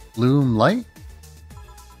Bloom Light?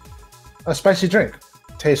 A spicy drink.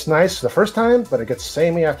 Tastes nice the first time, but it gets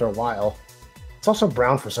samey after a while. It's also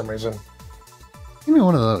brown for some reason. Give me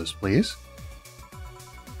one of those, please.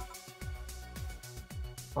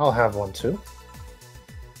 I'll have one too.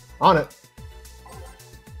 On it.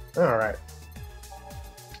 Alright.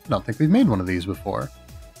 I don't think we've made one of these before.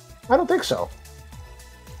 I don't think so.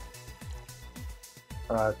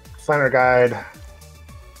 Flanner Guide,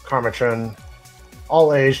 Karmachin,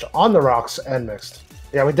 all aged, on the rocks, and mixed.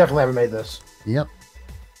 Yeah, we definitely haven't made this. Yep.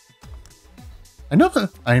 I know that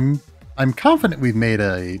I'm confident we've made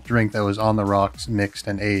a drink that was on the rocks, mixed,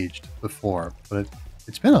 and aged before, but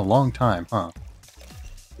it's been a long time, huh?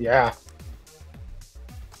 Yeah.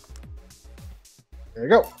 There you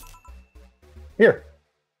go. Here.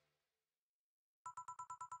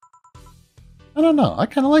 I don't know. I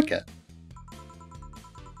kind of like it.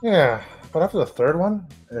 Yeah, but after the third one,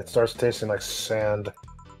 it starts tasting like sand.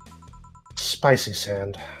 Spicy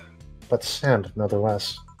sand. But sand,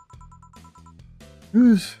 nonetheless.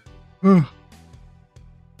 Who's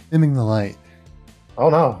dimming the light? Oh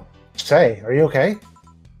no. Say, are you okay?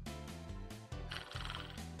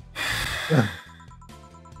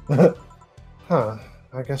 Huh.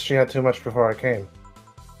 I guess she had too much before I came.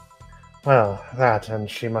 Well, that, and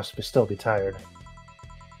she must still be tired.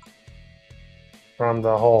 From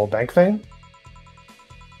the whole bank thing?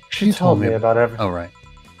 She told me about everything. Oh, right.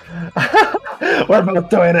 We're both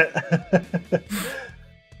doing it!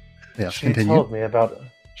 Yes, She continue. told me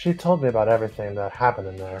about everything that happened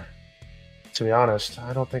in there. To be honest,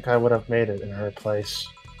 I don't think I would have made it in her place.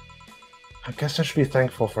 I guess I should be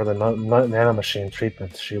thankful for the nanomachine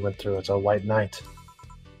treatment she went through as a White Knight.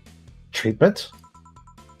 Treatment?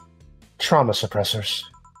 Trauma suppressors.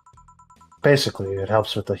 Basically, it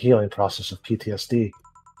helps with the healing process of PTSD.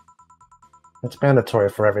 It's mandatory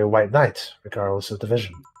for every White Knight, regardless of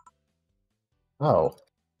division. Oh.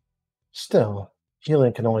 Still,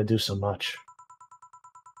 healing can only do so much.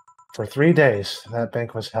 For 3 days, that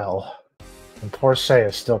bank was hell, and poor Say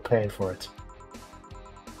is still paying for it.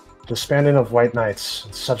 Disbanding of White Knights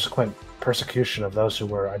and subsequent persecution of those who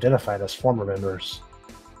were identified as former members.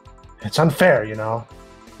 It's unfair, you know,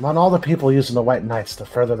 among all the people using the White Knights to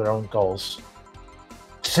further their own goals.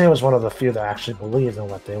 Say was one of the few that actually believed in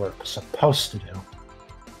what they were supposed to do.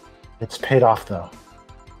 It's paid off, though.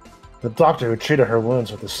 The doctor who treated her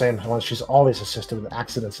wounds was the same one she's always assisted with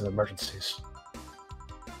accidents and emergencies.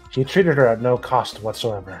 He treated her at no cost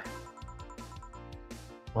whatsoever.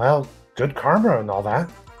 Well, good karma and all that.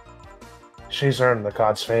 She's earned the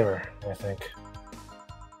god's favor, I think.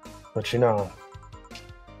 But you know,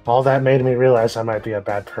 all that made me realize I might be a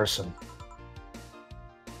bad person.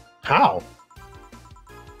 How?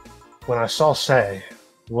 When I saw Say,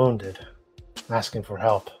 wounded, asking for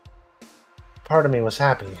help, part of me was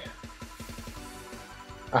happy.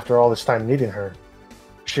 After all this time needing her,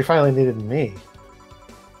 she finally needed me.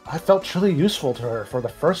 I felt truly useful to her for the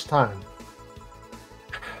first time.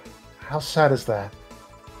 How sad is that?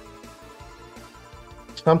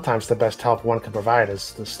 Sometimes the best help one can provide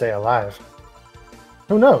is to stay alive.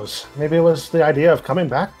 Who knows? Maybe it was the idea of coming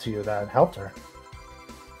back to you that helped her.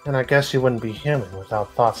 And I guess you wouldn't be human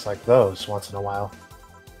without thoughts like those once in a while.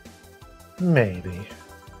 Maybe.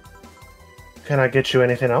 Can I get you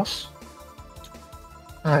anything else?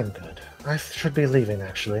 I'm good. I should be leaving,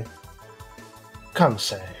 actually. Come,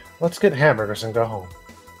 Say. Let's get hamburgers and go home.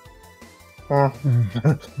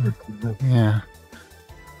 Yeah.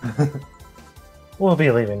 We'll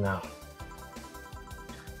be leaving now.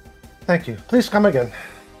 Thank you. Please come again.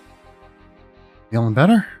 Feeling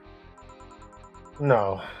better?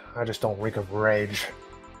 No, I just don't reek of rage.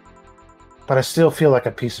 But I still feel like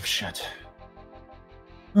a piece of shit.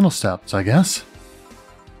 Little steps, I guess.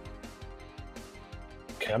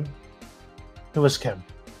 Kim? Who is Kim?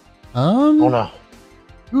 Oh no.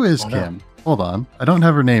 Who is Oh, Kim? no. Hold on. I don't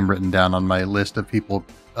have her name written down on my list of people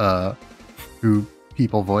who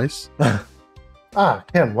people voice. Ah,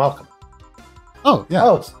 Kim, welcome. Oh, yeah.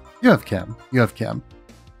 Oh, You have Kim.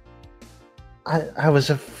 I was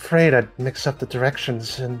afraid I'd mix up the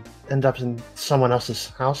directions and end up in someone else's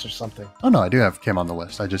house or something. Oh, no, I do have Kim on the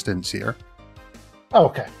list. I just didn't see her. Oh,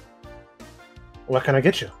 okay. What can I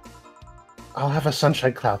get you? I'll have a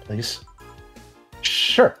sunshine cloud, please.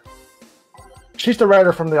 Sure. She's the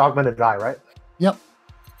writer from the Augmented Eye, right? Yep.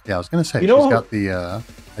 Yeah, I was going to say, You know- she's got the,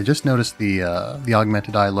 I just noticed the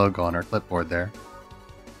Augmented Eye logo on her clipboard there.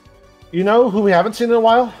 You know who we haven't seen in a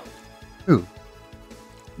while? Who?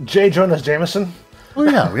 J. Jonas Jameson. Oh,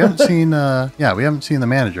 yeah, we haven't seen, we haven't seen the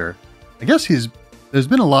manager. I guess there's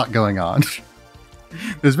been a lot going on.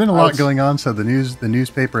 There's been a lot going on, so the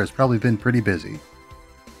newspaper has probably been pretty busy.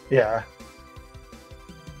 Yeah.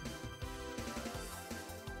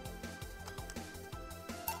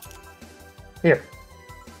 Here.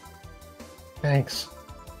 Thanks.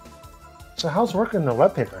 So how's working in the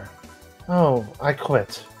web paper? Oh, I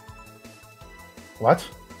quit. What?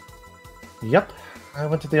 Yep. I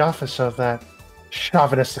went to the office of that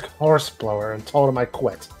chauvinistic horseblower and told him I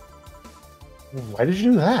quit. Why did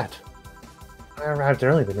you do that? I arrived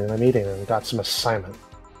early to do the meeting and got some assignment.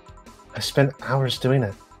 I spent hours doing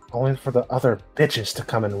it, only for the other bitches to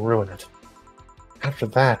come and ruin it. After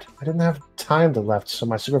that, I didn't have time to left, so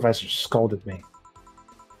my supervisor scolded me.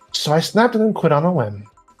 So I snapped it and quit on a whim.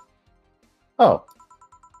 Oh.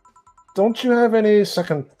 Don't you have any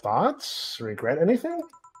second thoughts? Regret anything?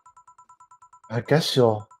 I guess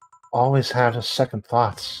you'll always have second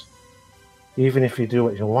thoughts. Even if you do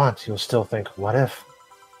what you want, you'll still think, what if?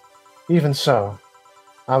 Even so,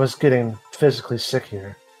 I was getting physically sick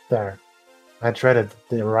here. There. I dreaded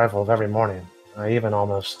the arrival of every morning. I even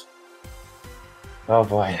almost... Oh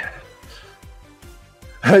boy.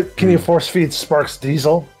 Can you force feed Sparks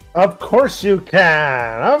diesel? Of course you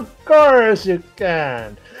can! Of course you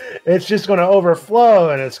can! It's just going to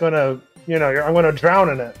overflow and it's going to, you know, I'm going to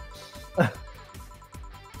drown in it.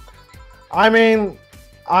 I mean,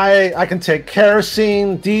 I can take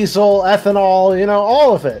kerosene, diesel, ethanol, you know,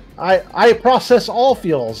 all of it. I process all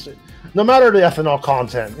fuels, no matter the ethanol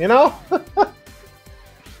content, you know?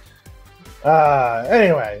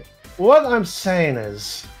 Anyway, what I'm saying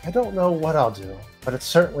is, I don't know what I'll do, but it's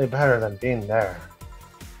certainly better than being there.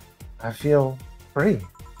 I feel free.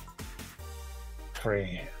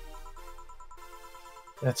 Free.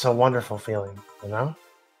 It's a wonderful feeling, you know?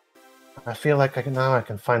 I feel like now I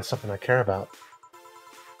can find something I care about.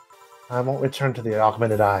 I won't return to the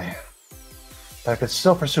augmented eye. But I could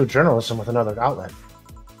still pursue journalism with another outlet.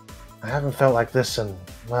 I haven't felt like this in,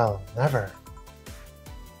 well, never.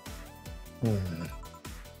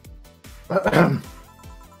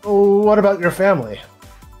 What about your family?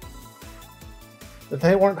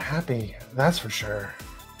 They weren't happy, that's for sure.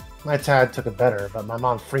 My dad took it better, but my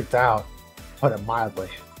mom freaked out, put it mildly.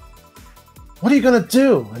 What are you gonna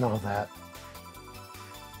do and all that?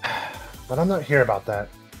 But I'm not here about that.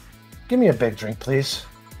 Give me a big drink, please.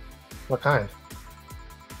 What kind?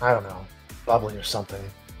 I don't know. Bubbly or something.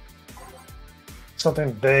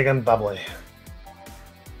 Something big and bubbly.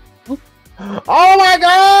 Oh my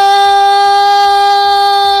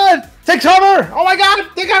god! Take cover! Oh my god!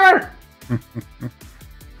 Take cover!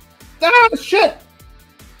 Ah, shit!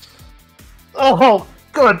 Oh,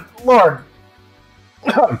 good lord.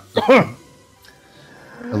 Hello,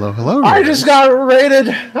 hello. I just got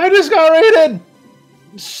raided.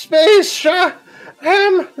 Space Ham.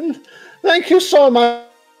 Thank you so much.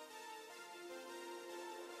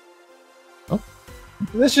 Oh.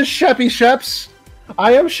 This is SheppySHEPS.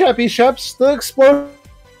 I am SheppySHEPS, the explorer.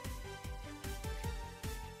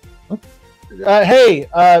 Oh. Hey,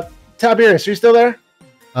 Tiberious, are you still there?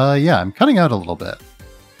 Yeah, I'm cutting out a little bit.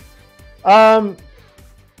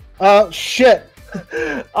 Shit.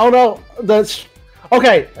 Oh no, that's...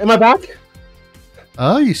 Okay, am I back?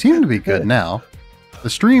 You seem to be good now. The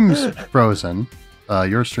stream's frozen.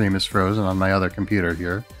 Your stream is frozen on my other computer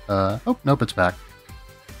here. Oh, nope, it's back.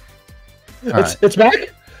 It's back?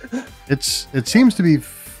 It seems to be...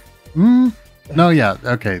 no, yeah,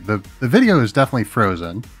 okay. The video is definitely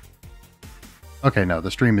frozen. Okay, no, the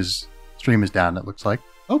stream is down, it looks like.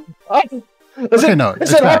 Oh. Okay, no,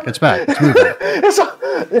 it's back. It's back. It's moving.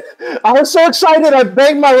 I was so excited. I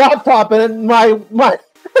banged my laptop and my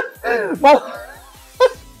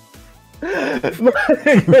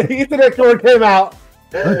Ethernet cord came out.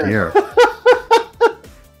 Oh dear.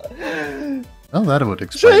 Well, that would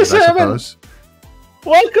explain it, I suppose.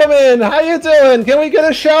 Welcome in. How you doing? Can we get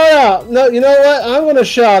a shout out? No, you know what? I'm going to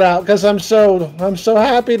shout out because I'm so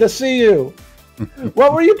happy to see you.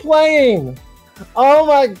 What were you playing? Oh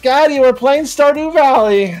my god, you were playing Stardew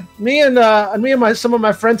Valley. Me and some of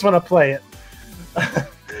my friends want to play it.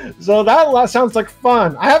 So that sounds like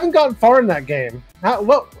fun. I haven't gotten far in that game.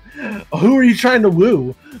 Who are you trying to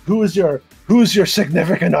woo? Who is your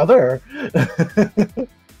significant other?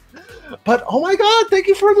 But oh my god, thank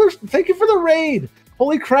you for the raid.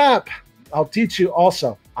 Holy crap. I'll teach you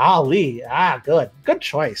also. Ali. Good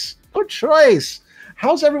choice. Good choice.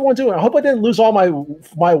 How's everyone doing? I hope I didn't lose all my I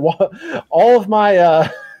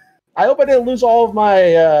hope I didn't lose all of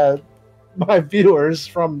my viewers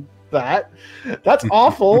from that. That's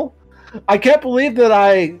awful. I can't believe that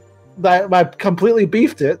I completely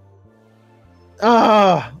beefed it.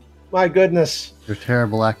 Ah, my goodness. Your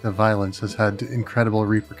terrible act of violence has had incredible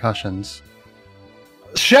repercussions.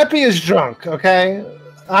 Sheppy is drunk, okay?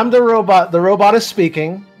 I'm the robot. The robot is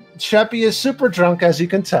speaking. Sheppy is super drunk, as you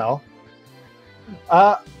can tell.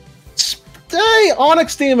 Hey,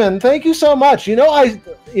 Onyx Demon, thank you so much. I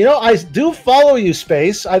do follow you,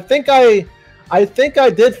 Space. I think I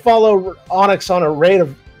did follow Onyx on a raid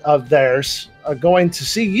of theirs, going to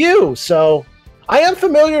see you. So I am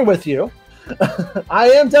familiar with you. I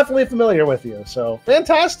am definitely familiar with you. So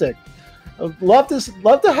fantastic. I'd love to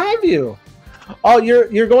have you. Oh,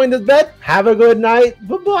 you're going to bed? Have a good night.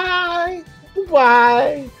 Bye-bye.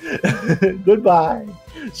 Bye. Goodbye.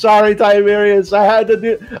 Sorry, Tiberious. I had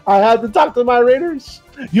to talk to my raiders.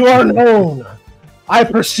 You are known. I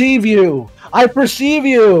perceive you.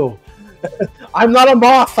 I'm not a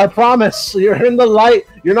moth, I promise. You're in the light.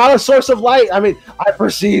 You're not a source of light. I mean, I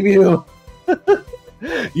perceive you.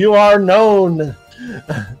 You are known.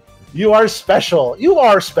 You are special.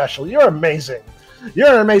 You're amazing.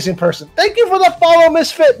 You're an amazing person. Thank you for the follow,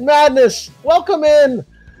 Misfit Madness. Welcome in.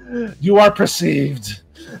 You are perceived.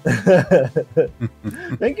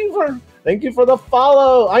 Thank you for the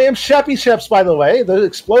follow. I am SheppySHEPS, by the way, the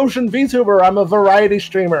explosion VTuber. I'm a variety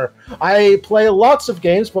streamer. I play lots of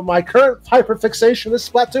games, but my current hyperfixation is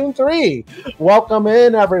Splatoon 3. Welcome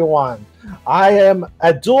in, everyone. I am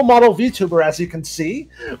a dual model VTuber, as you can see.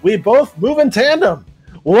 We both move in tandem.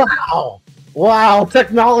 Wow. Wow,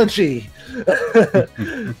 technology.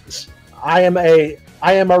 I am a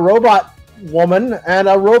robot woman and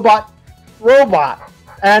a robot.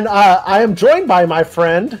 And I am joined by my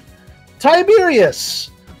friend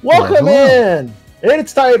Tiberious. Welcome in.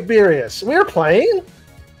 It's Tiberious. We're playing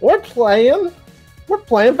Valhalla.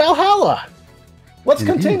 Let's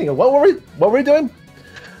continue. What were we doing?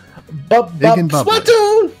 Big and bubbly.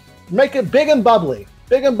 Splatoon! Make it big and bubbly.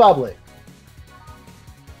 Big and bubbly.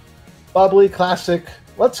 Bubbly, classic.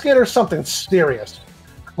 Let's get her something serious.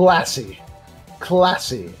 Classy.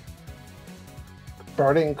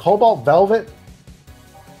 Starting Cobalt Velvet.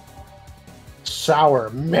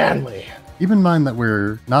 Sour, manly. Keep in mind that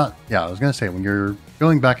we're not... Yeah, I was going to say, when you're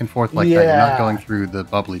going back and forth like that, you're not going through the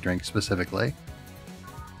bubbly drink specifically.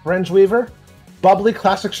 Fringe Weaver. Bubbly,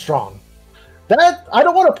 classic, strong. That, I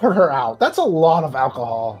don't want to put her out. That's a lot of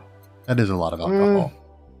alcohol. That is a lot of alcohol.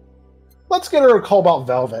 Let's get her a Cobalt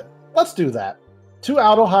Velvet. Let's do that. 2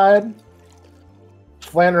 Aldehyde.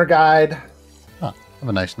 Flanner Guide. Huh. Have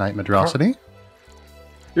a nice night, Madrosity.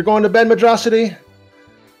 You're going to bed, Madrosity?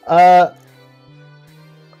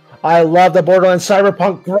 I love the Borderlands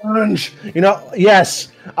Cyberpunk grunge. You know,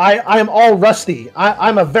 yes, I am all rusty.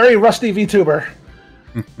 I'm a very rusty VTuber.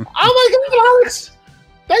 Oh my God, Alex!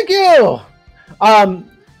 Thank you.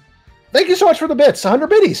 Thank you so much for the bits. 100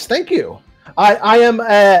 biddies. Thank you. I am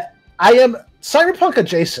Cyberpunk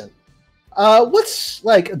adjacent. What's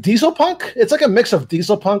like Diesel Punk? It's like a mix of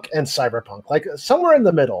Diesel Punk and Cyberpunk, like somewhere in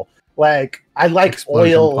the middle. Like I like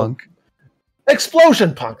Explosion Punk.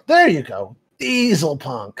 Explosion Punk. There you go. Diesel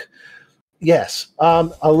Punk. Yes.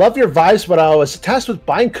 I love your vibes, but I was tasked with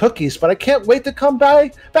buying cookies, but I can't wait to come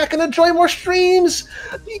back and enjoy more streams.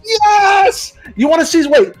 Yes! You want to see...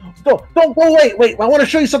 Wait. Don't go. Wait. I want to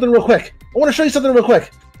show you something real quick.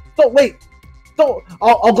 Don't wait.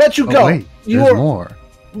 I'll let you go. Wait. There's more.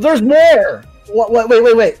 There's more.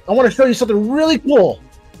 Wait. I want to show you something really cool.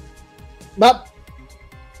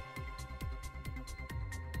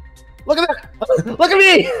 Look at that! Look at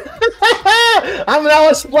me! I'm now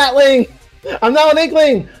a Splatling! I'm now an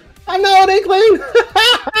Inkling!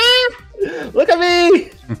 Look at me!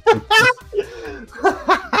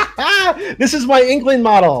 This is my Inkling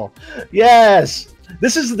model. Yes,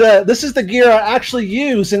 this is the gear I actually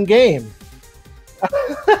use in game.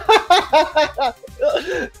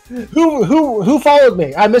 Who followed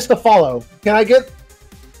me? I missed the follow. Can I get?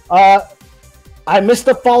 I missed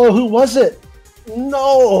the follow. Who was it?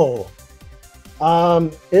 No.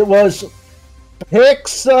 It was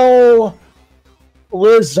Pixelized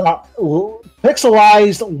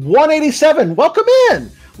 187.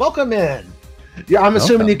 Welcome in. Yeah, I'm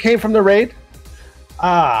assuming you came from the raid.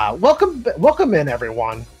 Welcome in,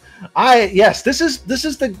 everyone. Yes, this is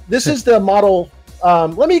the model.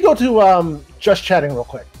 Let me go to just chatting real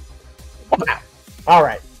quick. All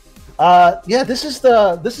right. Yeah, this is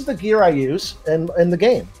the gear I use in the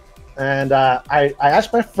game. And I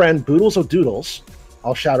asked my friend Boodles O'Doodles,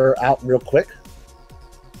 I'll shout her out real quick,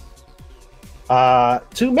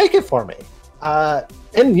 to make it for me.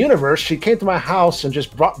 In universe, she came to my house and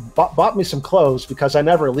just bought me some clothes because I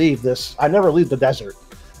never leave the desert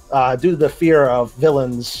due to the fear of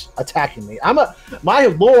villains attacking me.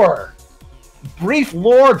 Brief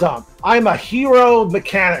lore dump. I'm a hero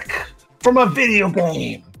mechanic from a video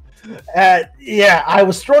game. Yeah, I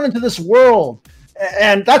was thrown into this world.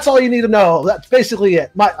 And that's all you need to know. That's basically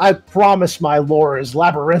it. I promise my lore is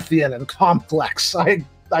labyrinthian and complex. I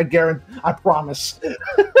guarantee. I promise.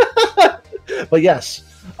 But yes.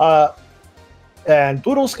 And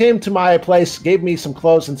Boodles came to my place, gave me some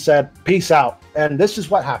clothes, and said, "Peace out." And this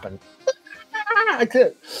is what happened. I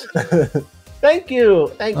could. Thank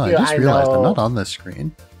you. I just realized I'm not on this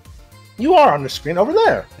screen. You are on the screen over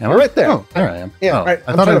there. Right there. Oh, there I am. Yeah, right.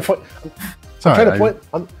 I'm trying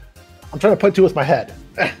to point to with my head.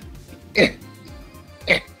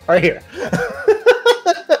 Right here.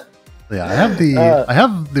 Yeah, I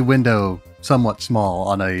have the window somewhat small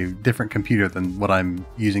on a different computer than what I'm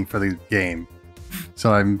using for the game.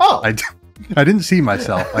 So I didn't see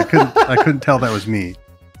myself. I couldn't tell that was me.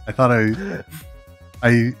 I thought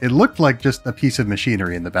it looked like just a piece of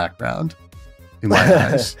machinery in the background in my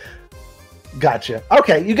eyes. Gotcha.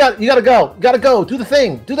 Okay, you gotta go. Do the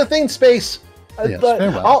thing. Space. Yes, But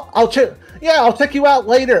farewell. I'll check you out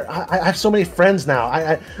later. I have so many friends now.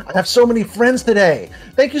 I have so many friends today.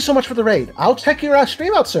 Thank you so much for the raid. I'll check your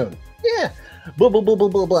stream out soon. Yeah. Blah blah blah blah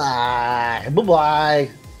blah blah blah blah.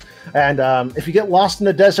 And if you get lost in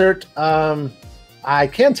the desert, I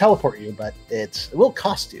can teleport you, but it will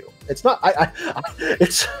cost you. It's not.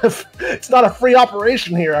 It's not a free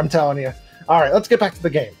operation here. I'm telling you. All right, let's get back to the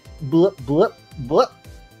game. Blip blip blip.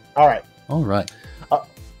 All right. All right.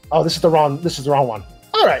 Oh, this is the wrong one.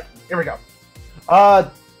 All right, here we go.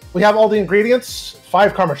 We have all the ingredients.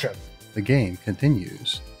 5 karma chip. The game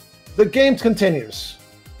continues. The game continues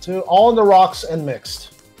to all in the rocks and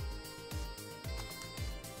mixed.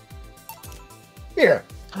 Here.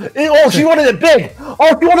 Oh, she wanted it big.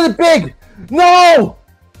 Oh, she wanted it big. No,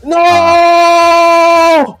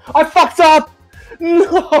 no, I fucked up.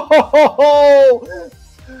 No,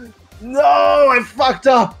 no, I fucked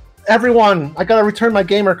up. Everyone, I gotta return my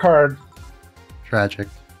gamer card. Tragic.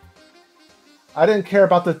 I didn't care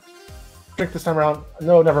about the drink this time around.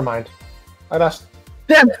 No, never mind. I asked.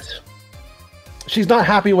 Damn it! She's not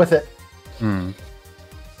happy with it. Hmm.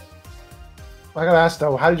 I gotta ask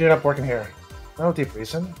though, how did you end up working here? No deep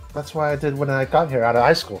reason. That's why I did when I got here out of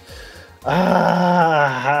high school. I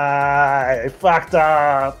fucked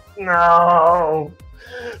up. No.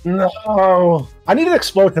 No. I need an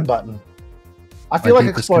explosion button. I feel like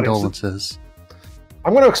exploding. Condolences.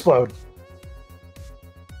 I'm going to explode.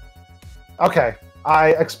 Okay, I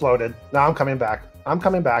exploded. Now I'm coming back. I'm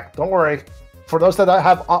coming back. Don't worry. For those that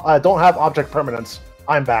don't have object permanence,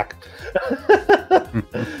 I'm back.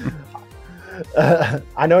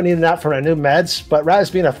 I know I need that for my new meds, but Rat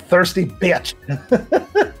is being a thirsty bitch.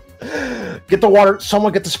 Get the water.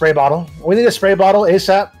 Someone get the spray bottle. We need a spray bottle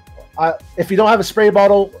ASAP. If you don't have a spray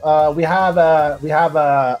bottle, we have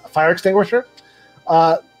a fire extinguisher.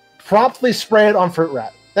 Promptly spray it on Fruit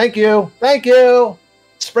Rat. Thank you. Thank you.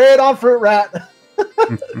 Spray it on Fruit Rat.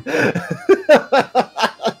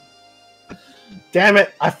 Damn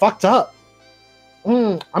it. I fucked up.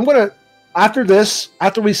 I'm going to, after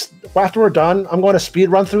we're done, I'm going to speed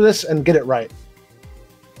run through this and get it right.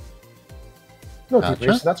 No,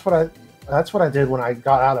 Tiberious. That's what I did when I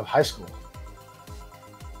got out of high school.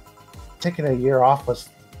 Taking a year off was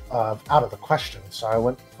out of the question, so I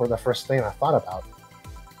went for the first thing I thought about.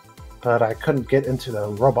 But I couldn't get into the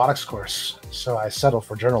robotics course, so I settled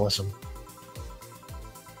for journalism.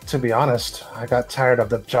 To be honest, I got tired of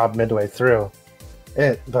the job midway through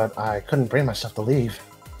it, but I couldn't bring myself to leave.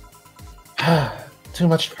 Too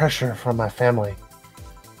much pressure from my family.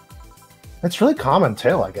 It's really common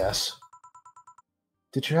tale, I guess.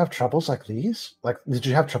 Did you have troubles like these? Did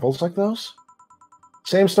you have troubles like those?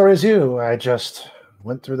 Same story as you. I just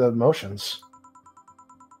went through the motions.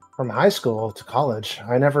 From high school to college,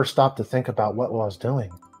 I never stopped to think about what I was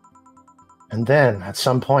doing. And then, at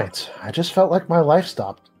some point, I just felt like my life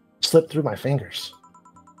slipped through my fingers.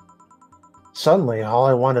 Suddenly, all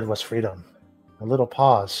I wanted was freedom. A little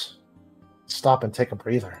pause. Stop and take a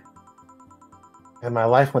breather. And my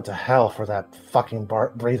life went to hell for that fucking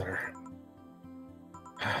breather.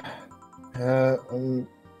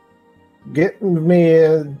 Get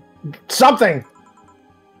me something!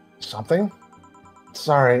 Something?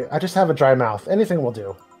 Sorry, I just have a dry mouth. Anything will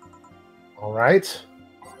do. Alright?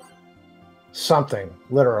 Something,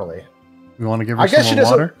 literally. You want to give her some more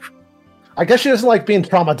water? I guess she doesn't like being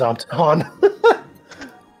trauma dumped on.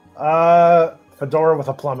 Fedora with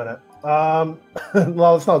a plum in it. Well,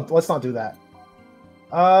 let's not do that.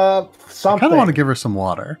 Something. I kind of want to give her some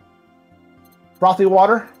water. Frothy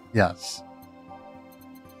water? Yes.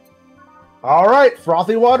 Alright,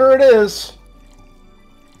 frothy water it is.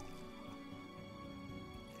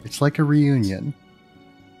 It's like a reunion.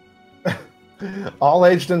 All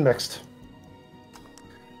aged and mixed.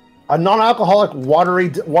 A non-alcoholic,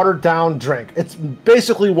 watered down drink. It's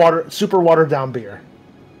basically super watered down beer.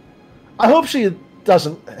 I hope she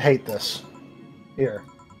doesn't hate this. Here.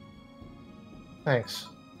 Thanks.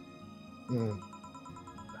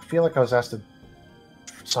 I feel like I was asked to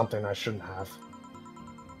something I shouldn't have.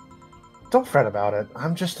 Don't fret about it.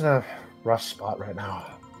 I'm just in a rough spot right now.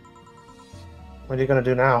 What are you going to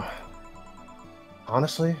do now?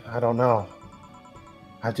 Honestly, I don't know.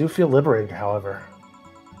 I do feel liberated, however.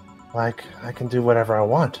 Like, I can do whatever I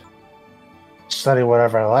want. Study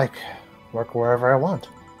whatever I like. Work wherever I want.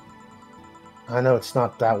 I know it's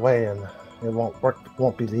not that way, and it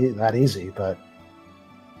won't be that easy, but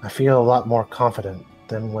I feel a lot more confident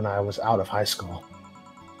than when I was out of high school.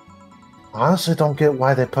 I honestly don't get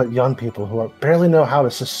why they put young people who barely know how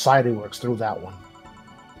the society works through that one.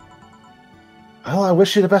 Well, I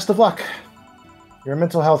wish you the best of luck. Your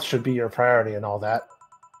mental health should be your priority and all that.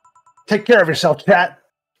 Take care of yourself, chat.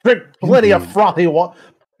 Drink plenty of frothy water.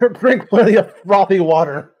 Drink plenty of frothy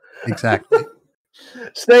water. Exactly.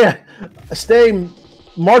 Stay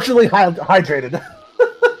marginally hydrated.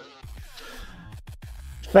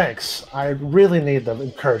 Thanks. I really need the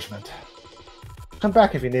encouragement. Come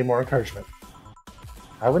back if you need more encouragement.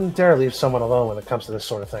 I wouldn't dare leave someone alone when it comes to this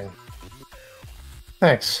sort of thing.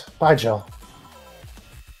 Thanks. Bye, Jill.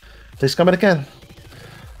 Please come in again.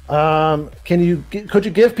 Could you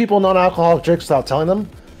give people non-alcoholic drinks without telling them?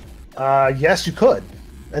 Yes, you could.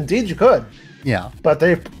 Indeed, you could. Yeah. But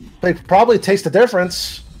they probably taste the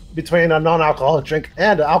difference between a non-alcoholic drink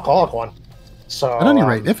and an alcoholic one. So at any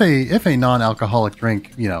rate, if a non-alcoholic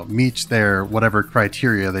drink, meets their whatever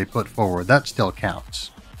criteria they put forward, that still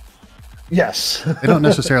counts. Yes. They don't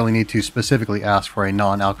necessarily need to specifically ask for a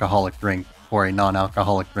non-alcoholic drink for a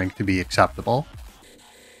non-alcoholic drink to be acceptable.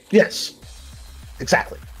 Yes.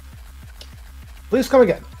 Exactly. Please come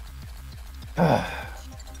again. You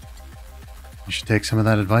should take some of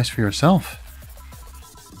that advice for yourself.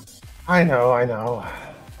 I know.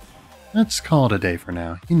 Let's call it a day for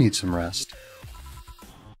now. You need some rest.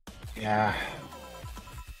 Yeah.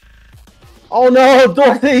 Oh no,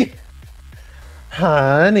 Dorothy!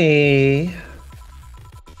 Honey.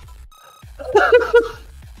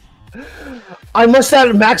 I must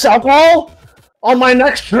have max alcohol on my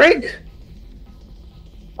next drink?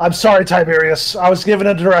 I'm sorry, Tiberious. I was given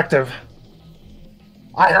a directive.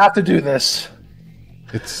 I have to do this.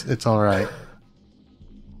 It's all right.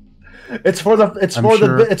 It's for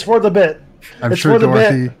the bit. I'm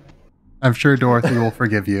sure Dorothy will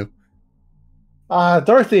forgive you.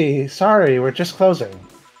 Dorothy, sorry, we're just closing.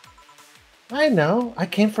 I know. I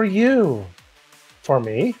came for you. For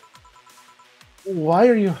me? Why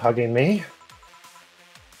are you hugging me?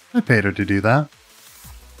 I paid her to do that.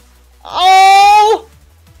 Oh!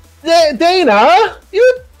 Dana!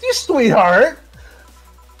 You sweetheart!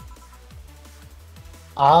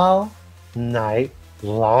 All night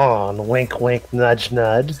long. Wink, wink, nudge,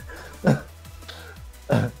 nudge.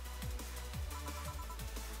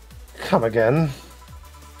 Come again.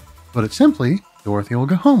 Put it simply, Dorothy will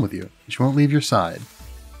go home with you. She won't leave your side.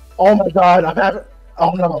 Oh my god, I'm having...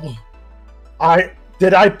 Oh no.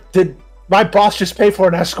 Did my boss just pay for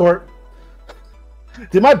an escort?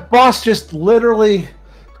 Did my boss just literally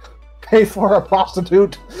pay for a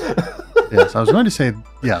prostitute? Yes, I was going to say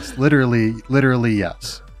yes. Literally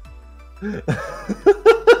yes.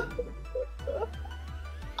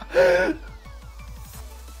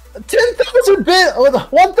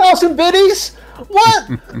 1,000 biddies? What?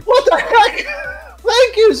 What the heck?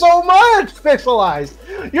 Thank you so much, Pixelized.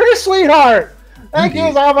 You're a sweetheart. Thank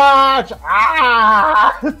you so much.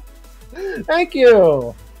 Thank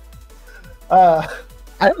you. I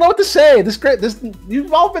don't know what to say.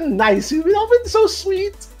 You've all been nice. You've all been so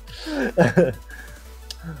sweet.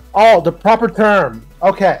 Oh, the proper term.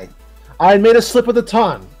 Okay. I made a slip of the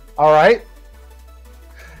tongue. All right.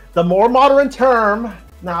 The more modern term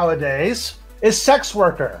nowadays is sex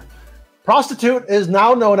worker. Prostitute is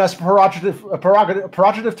now known as a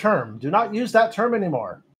pejorative term. Do not use that term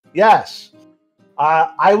anymore. Yes.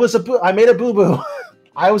 I made a boo-boo.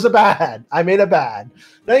 I made a bad.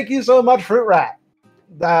 Thank you so much, Fruit Rat.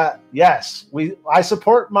 Yes, I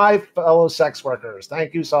support my fellow sex workers.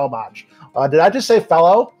 Thank you so much. Did I just say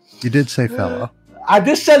fellow? You did say fellow. I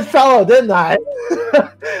just said fellow, didn't I?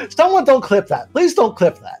 Someone don't clip that. Please don't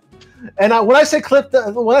clip that. And when I say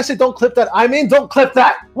don't clip that, I mean don't clip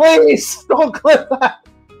that. Please don't clip that.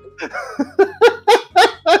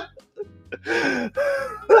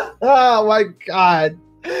 Oh my god.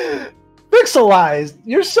 Pixelized,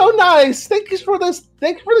 you're so nice. Thank you for this.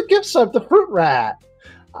 Thank you for the gift sub, the Fruit Rat.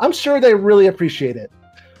 I'm sure they really appreciate it.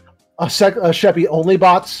 Sheppy only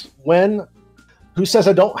bots when? Who says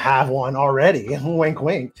I don't have one already? Wink,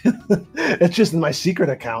 wink. It's just in my secret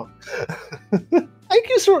account. Thank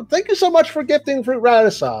you so much for gifting Fruit Rat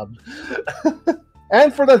a sub,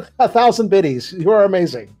 and for the 1,000 biddies. You are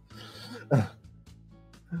amazing.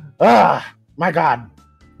 My God,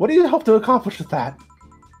 what do you hope to accomplish with that?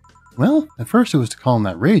 Well, at first it was to calm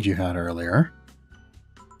that rage you had earlier.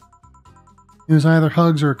 It was either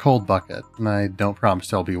hugs or a cold bucket, and I don't promise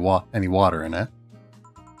there'll be any water in it.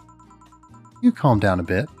 You calmed down a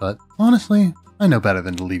bit, but honestly, I know better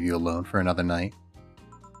than to leave you alone for another night.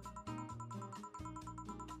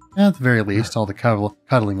 At the very least, all the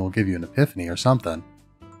cuddling will give you an epiphany or something.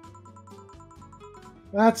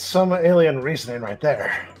 That's some alien reasoning right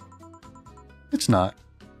there. It's not.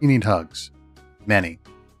 You need hugs. Many.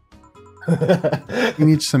 You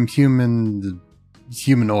need some humanoid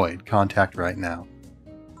contact right now.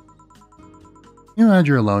 You had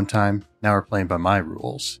your alone time, now we're playing by my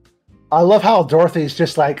rules. I love how Dorothy's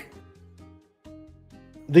just like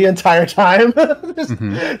the entire time,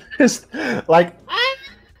 just like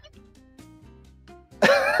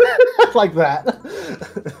like that.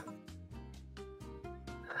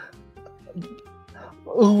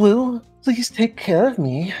 Lou, please take care of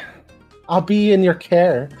me. I'll be in your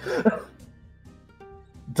care. ...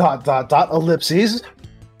 ellipses.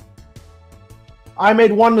 I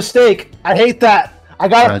made one mistake. I hate that. I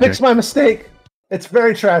gotta fix my mistake. It's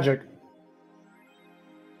very tragic.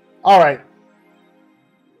 All right.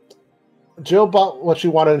 Jill bought what she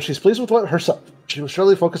wanted, and she's pleased with what herself. She was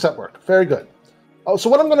surely focused at work. Very good. Oh, so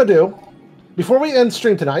what I'm going to do, before we end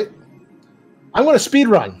stream tonight, I'm going to speed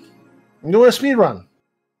run. I'm doing a speed run.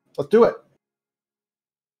 Let's do it.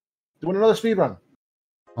 Doing another speed run.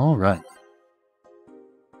 All right.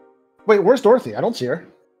 Wait, where's Dorothy? I don't see her.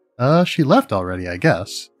 She left already, I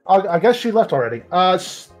guess. I guess she left already.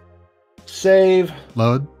 Save.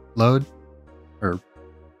 Load. Or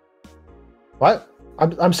what?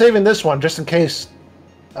 I'm saving this one just in case.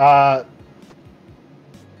 Well,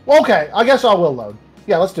 okay, I guess I will load.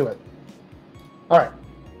 Yeah, let's do it. All right.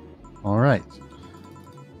 All right.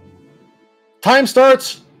 Time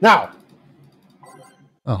starts now.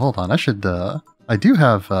 Oh, hold on. I should. I do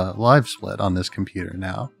have live split on this computer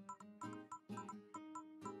now.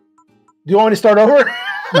 Do you want me to start over?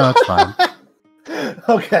 No, it's fine.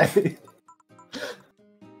 Okay.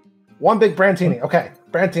 One big Brantini. Okay,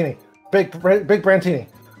 Brantini. Big Brantini.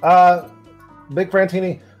 Big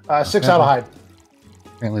Brantini. 6 out of hide.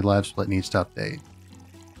 Apparently, live split needs to update.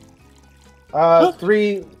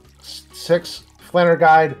 3, 6 Flanner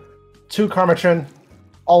Guide, 2 Karmatrin,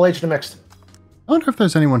 all aged and mixed. I wonder if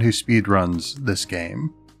there's anyone who speedruns this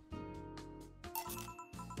game.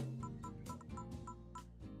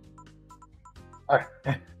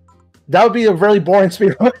 That would be a really boring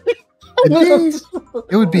speedrun.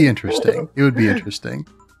 It would be interesting. It would be interesting.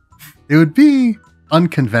 It would be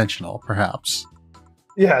unconventional, perhaps.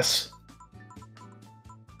 Yes.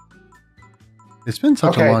 It's been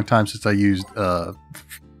such a long time since I used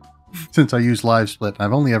live split.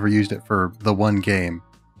 I've only ever used it for the one game.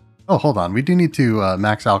 Oh, hold on. We do need to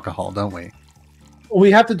max alcohol, don't we?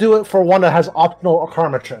 We have to do it for one that has optional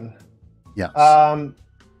Karmatrin. Yes.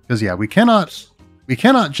 Because we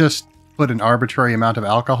cannot just put an arbitrary amount of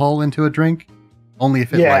alcohol into a drink. Only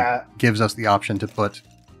if it gives us the option to put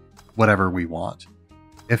whatever we want.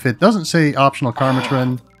 If it doesn't say optional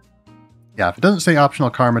Karmatrin,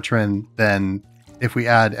 then if we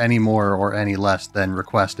add any more or any less than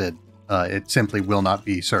requested, it simply will not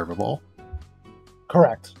be servable.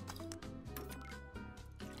 Correct.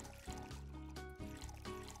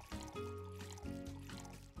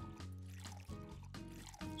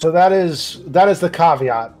 So that is the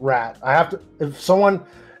caveat, Rat. I have to if someone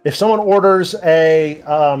orders a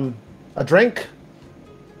drink,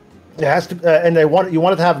 it has to and you want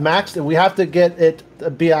it to have maxed, and we have to get it to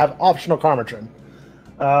have optional Karmatrin.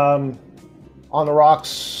 On the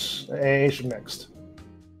rocks, Asian mixed.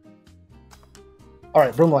 All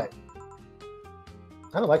right, broom light.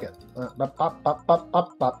 I don't like it.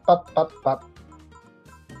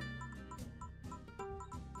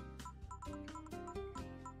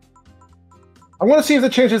 I'm going to see if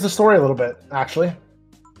it changes the story a little bit, actually.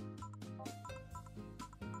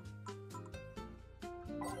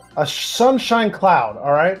 A sunshine cloud,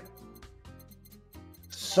 all right?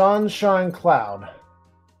 Sunshine cloud.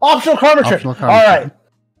 Optional Karmatrin. All right,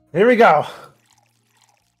 here we go.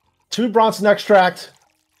 2 Bronson extract.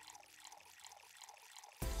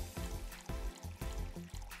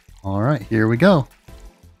 All right, here we go.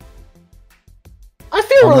 I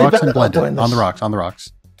feel really bad about doing this. On the rocks. On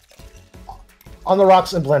the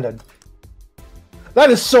rocks and blended. That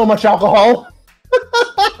is so much alcohol.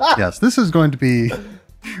 Yes, this is going to be...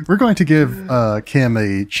 We're going to give Kim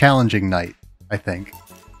a challenging night, I think.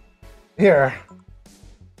 Here.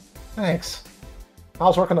 Thanks. I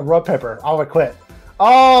was working the rub paper. I'll quit.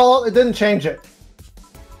 Oh, it didn't change it.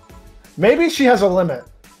 Maybe she has a limit.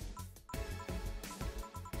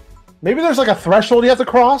 Maybe there's like a threshold you have to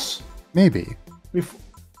cross? Maybe.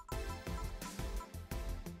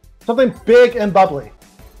 Something big and bubbly.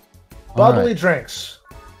 Bubbly drinks.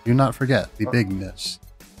 Do not forget the bigness.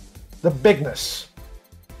 The bigness.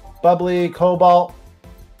 Bubbly, cobalt,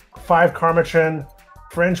 5 Karmatrin,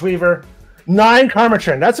 Fringe Weaver, 9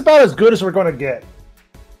 Karmatrin. That's about as good as we're going to get.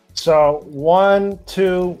 So 1,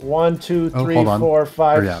 2, 1, 2, 3, 4,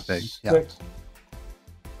 5, 6. 1,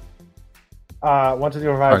 2, 3,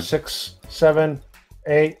 4, 5, 6, 7,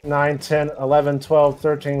 8, 9, 10, 11, 12,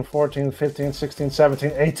 13, 14, 15, 16,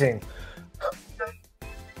 17, 18.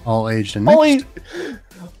 All aged and mixed.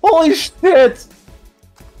 Holy shit!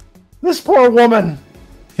 This poor woman.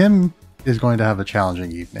 Kim is going to have a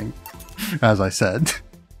challenging evening, as I said.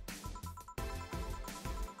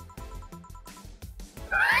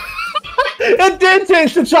 It did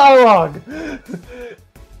change the dialogue.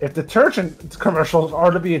 If detergent commercials are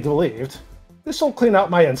to be believed, this will clean out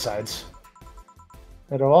my insides.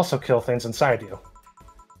 It'll also kill things inside you.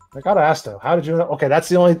 I gotta ask though, how did you know? Okay, that's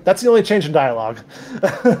the only change in dialogue.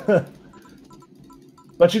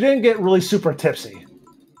 But you didn't get really super tipsy.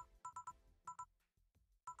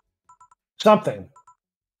 Something.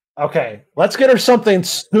 Okay, let's get her something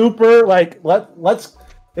super let's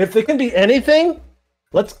if it can be anything,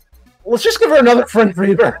 let's just give her another friend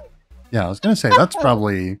reader. Yeah, I was gonna say that's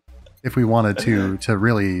probably if we wanted to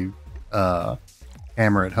really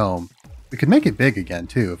hammer it home. We could make it big again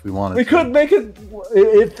too if we wanted. We could make it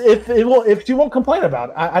if you won't complain about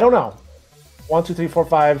it. I don't know. 1, 2, 3, 4,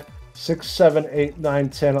 5, 6, 7, 8, 9,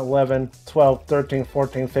 10, 11, 12, 13,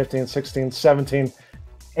 14, 15, 16, 17,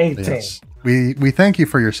 18. Yes. We thank you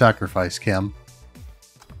for your sacrifice, Kim.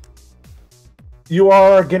 You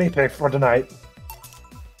are our guinea pig for tonight.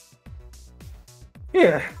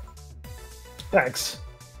 Here. Thanks.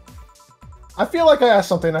 I feel like I asked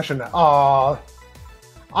something I shouldn't have. Aw.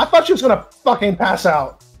 I thought she was gonna fucking pass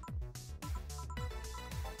out.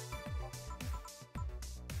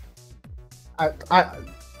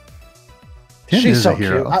 She's so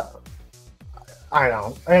cute. I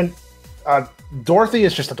know. And Dorothy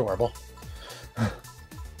is just adorable.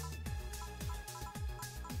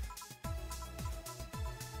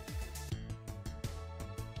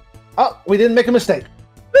 Oh, we didn't make a mistake.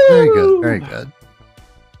 Very good. Very good.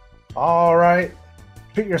 All right.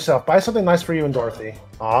 Treat yourself. Buy something nice for you and Dorothy.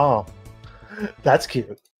 Oh, that's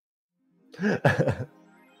cute.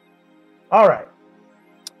 All right.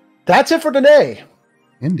 That's it for today.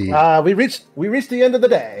 Indeed. We reached the end of the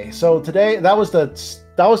day. So today that was the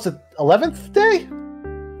 11th day.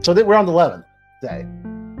 So we're on the 11th day,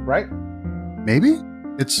 right? Maybe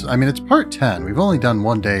it's part 10. We've only done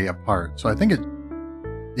one day apart, so I think it.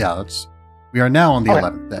 Yeah, we are now on the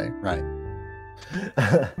 11th day, right?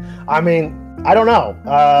 I mean, I don't know.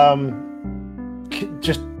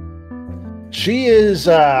 She has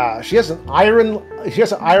an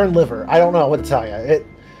iron liver. I don't know what to tell you.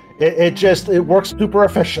 It works super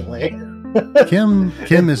efficiently.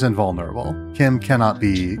 Kim is invulnerable. Kim cannot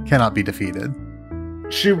be defeated.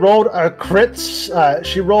 She rolled a crits.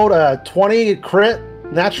 She rolled a 20 crit,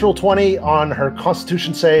 natural 20 on her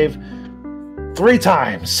Constitution save 3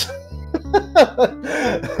 times.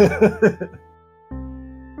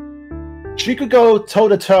 She could go toe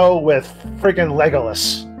to toe with freaking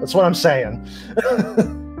Legolas. That's what I'm saying.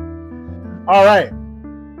 All right.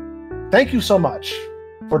 Thank you so much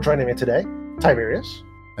for joining me today, Tiberious.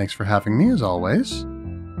 Thanks for having me, as always.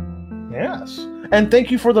 Yes, and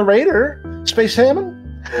thank you for the raider, Space Hammond.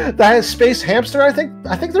 That is Space Hamster. I think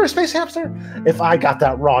they're a Space Hamster. If I got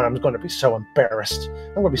that wrong, I'm going to be so embarrassed.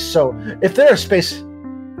 I'm going to be so. If they're a Space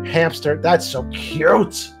Hamster, that's so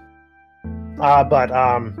cute.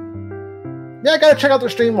 Yeah, I gotta check out their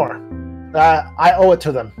stream more. I owe it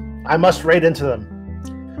to them. I must raid into them.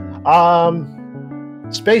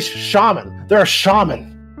 Space Shaman. They're a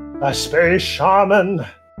shaman. A Space Shaman.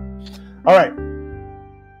 All right.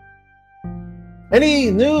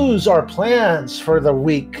 Any news or plans for the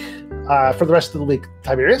week, for the rest of the week,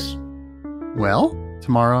 Tiberious? Well,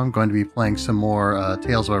 tomorrow I'm going to be playing some more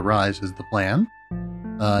Tales of Arise is the plan.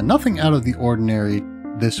 Nothing out of the ordinary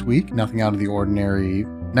this week. Nothing out of the ordinary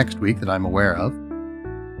next week that I'm aware of.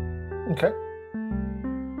 Okay.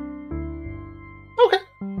 Okay.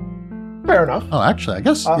 Fair enough. Oh, actually, I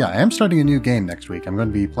guess, I am starting a new game next week. I'm going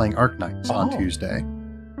to be playing Arknights on Tuesday.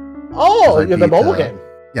 Oh, you're the mobile game.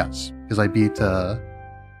 Yes, because I beat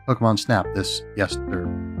Pokemon Snap this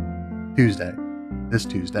Tuesday. This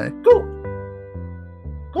Tuesday.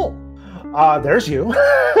 Cool. There's you.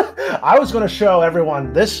 I was going to show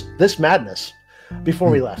everyone this madness before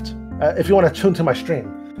we left. If you want to tune to my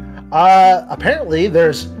stream. Apparently,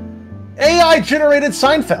 there's AI-generated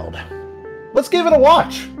Seinfeld. Let's give it a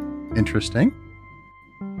watch. Interesting.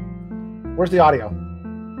 Where's the audio?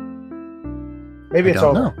 Maybe it's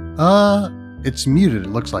over. No. It's muted, it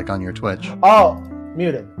looks like, on your Twitch. Oh,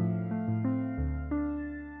 muted.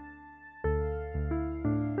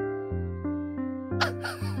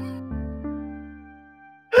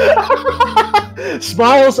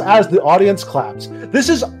 Smiles as the audience claps. This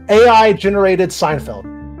is AI-generated Seinfeld.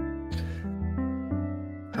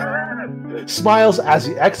 Smiles as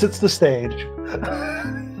he exits the stage.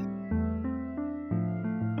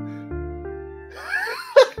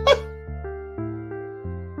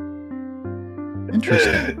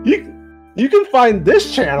 Interesting. You can find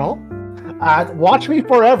this channel Watch Me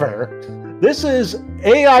Forever. This is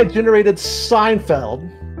AI-generated Seinfeld.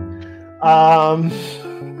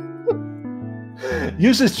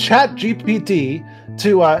 Uses ChatGPT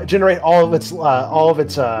to generate all of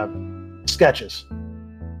its sketches.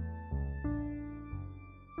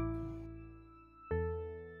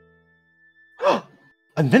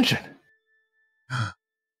 Invention.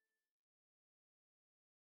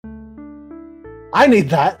 I need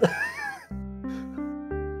that.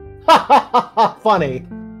 Funny.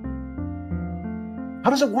 How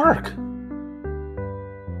does it work?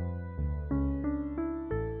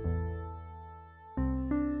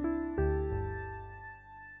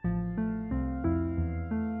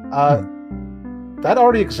 That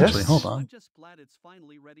already exists. Actually, hold on.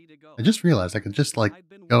 I just realized I could just like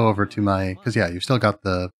go over to my, because yeah, you've still got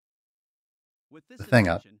the thing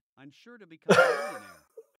up.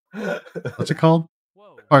 What's it called?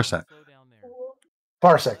 Parsec.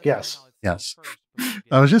 Parsec, yes. Yes.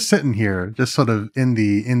 I was just sitting here, just sort of in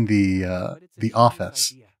the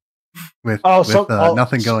office with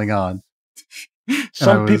nothing going on, and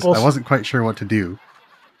I wasn't quite sure what to do.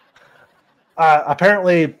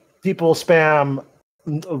 Apparently, people spam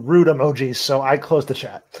rude emojis, so I closed the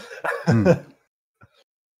chat.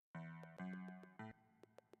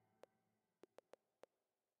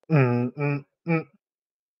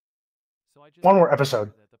 One more episode.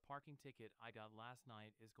 That the parking ticket I got last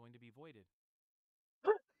night is going to be voided.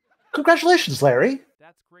 Congratulations, Larry.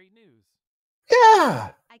 That's great news.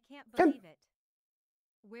 Yeah. I can't believe it.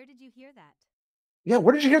 Where did you hear that? Yeah,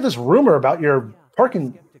 where did you hear this rumor about your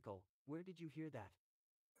parking? Skeptical. Where did you hear that?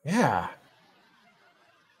 Yeah.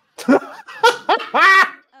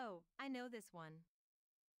 Oh, I know this one.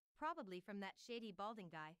 Probably from that shady balding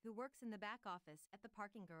guy who works in the back office at the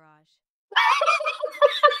parking garage.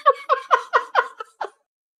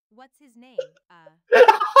 What's his name?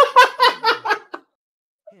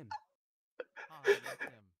 Him.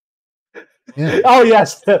 Yeah. Oh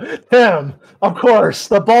yes, him. Of course,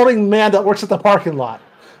 the balding man that works at the parking lot.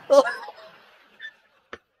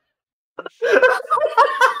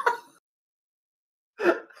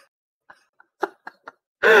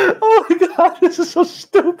 Oh my god, this is so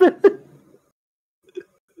stupid.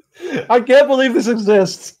 I can't believe this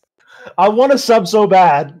exists. I want to sub so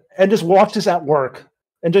bad and just watch this at work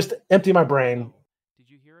and just empty my brain.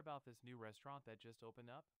 Did you hear about this new restaurant that just opened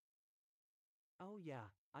up? Oh yeah,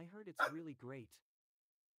 I heard it's really great.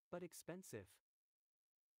 But expensive.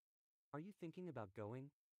 Are you thinking about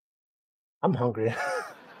going? I'm hungry.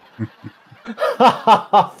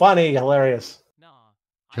 Funny, hilarious. Nah,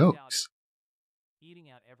 I doubt Jokes. it.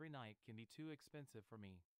 Eating out every night can be too expensive for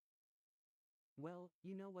me. Well,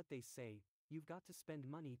 you know what they say. You've got to spend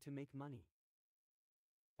money to make money.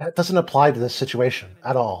 That doesn't apply to this situation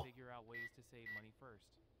at all. Figure out ways to save money first.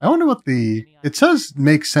 I wonder what it says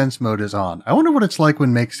make sense mode is on. I wonder what it's like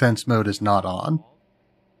when make sense mode is not on.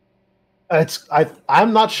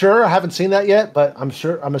 I'm not sure. I haven't seen that yet, but I'm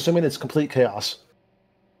assuming it's complete chaos.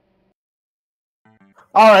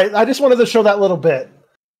 All right, I just wanted to show that little bit.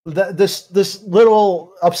 This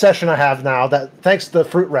little obsession I have now, that thanks to the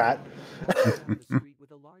fruit rat.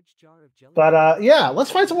 But yeah, let's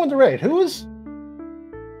find someone to raid. Who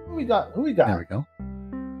we got? There we go.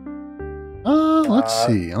 Let's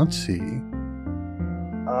see. I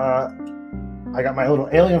got my little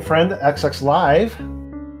alien friend XX Live,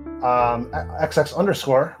 XX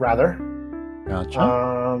underscore rather.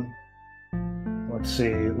 Gotcha. Let's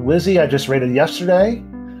see. Lizzie, I just raided yesterday.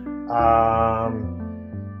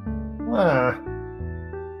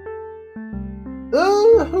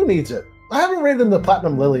 Who needs it? I haven't raided the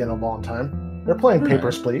Platinum Lily in a long time. They're playing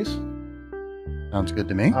Papers, Please. Sounds good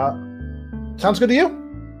to me. Sounds good to you?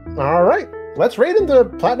 All right. Let's raid into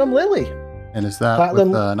Platinum Lily. And is that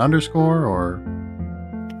with an underscore or?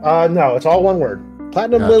 No, it's all one word.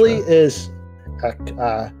 Platinum Lily is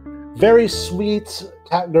a very sweet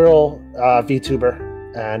cat girl VTuber,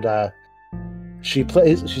 and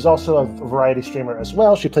she's also a variety streamer as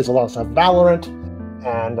well. She plays alongside Valorant,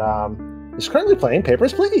 and is currently playing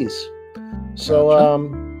Papers, Please. So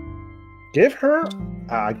give her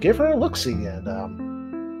a look-see, and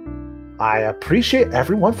I appreciate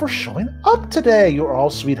everyone for showing up today. You're all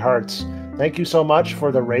sweethearts. Thank you so much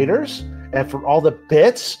for the raiders and for all the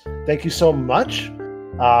bits. Thank you so much.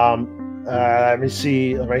 Let me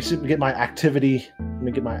see. Let me get my activity. Let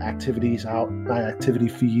me get my activities out. My activity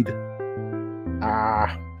feed.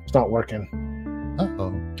 It's not working.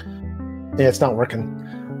 Yeah, it's not working.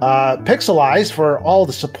 Pixelize for all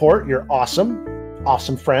the support. You're awesome.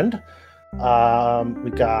 Awesome friend. We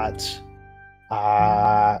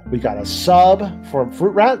got a sub from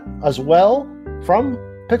Fruit Rat as well from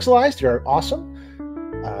Pixelized, you're awesome.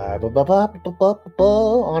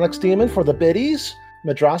 Onyx Demon for the biddies.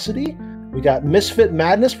 Madrosity. We got Misfit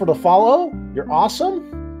Madness for the follow. You're awesome.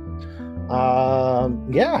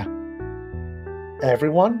 Yeah.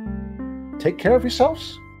 Everyone, take care of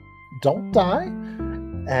yourselves. Don't die.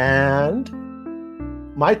 And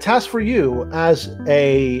my task for you as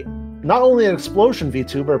not only an explosion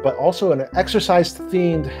VTuber, but also an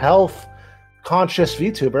exercise-themed, health-conscious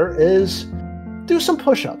VTuber is do some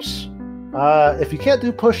push-ups. If you can't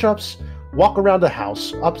do push-ups, walk around the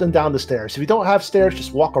house, up and down the stairs. If you don't have stairs,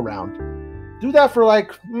 just walk around. Do that for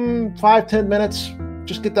like 5-10 minutes.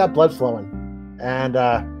 Just get that blood flowing, and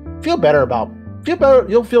you'll feel better about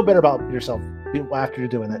yourself after you're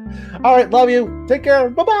doing it. All right, love you. Take care.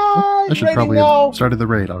 Bye bye. I should probably have started the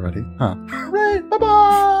raid already, huh? Raid. Bye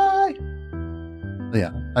bye.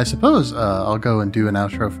 Yeah, I suppose I'll go and do an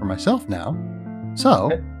outro for myself now. So,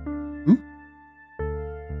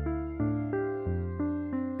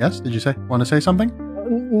 Yes, did you want to say something?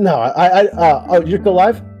 No, oh, you're still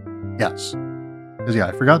live? Yes. Because yeah,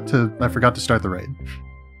 I forgot to start the raid.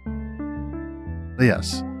 But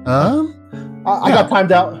yes. I got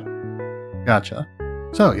timed out. Gotcha.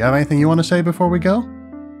 So, you have anything you want to say before we go?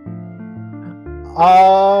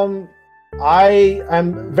 I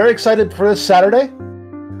am very excited for this Saturday.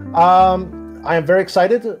 I am very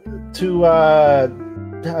excited to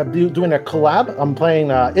be doing a collab. I'm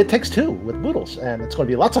playing It Takes Two with Boodles, and it's going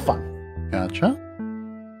to be lots of fun. Gotcha.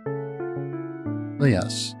 Well,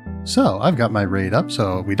 yes. So, I've got my raid up,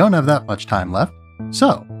 so we don't have that much time left.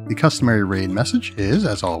 So, the customary raid message is,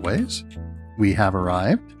 as always, we have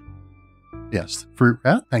arrived. Yes, Fruit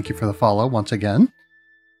Rat, thank you for the follow once again.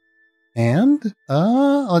 And,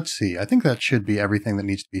 let's see, I think that should be everything that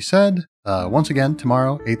needs to be said. Once again,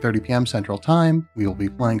 tomorrow, 8:30 p.m. Central Time, we will be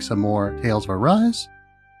playing some more Tales of Arise.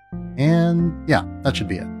 And, yeah, that should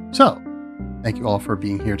be it. So, thank you all for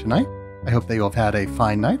being here tonight. I hope that you have had a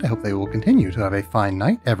fine night. I hope that you will continue to have a fine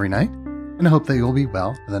night every night. And I hope that you will be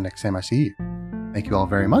well for the next time I see you. Thank you all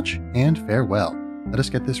very much, and farewell. Let us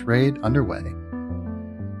get this raid underway.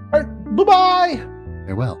 All right, bye-bye!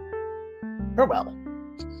 Farewell. Farewell.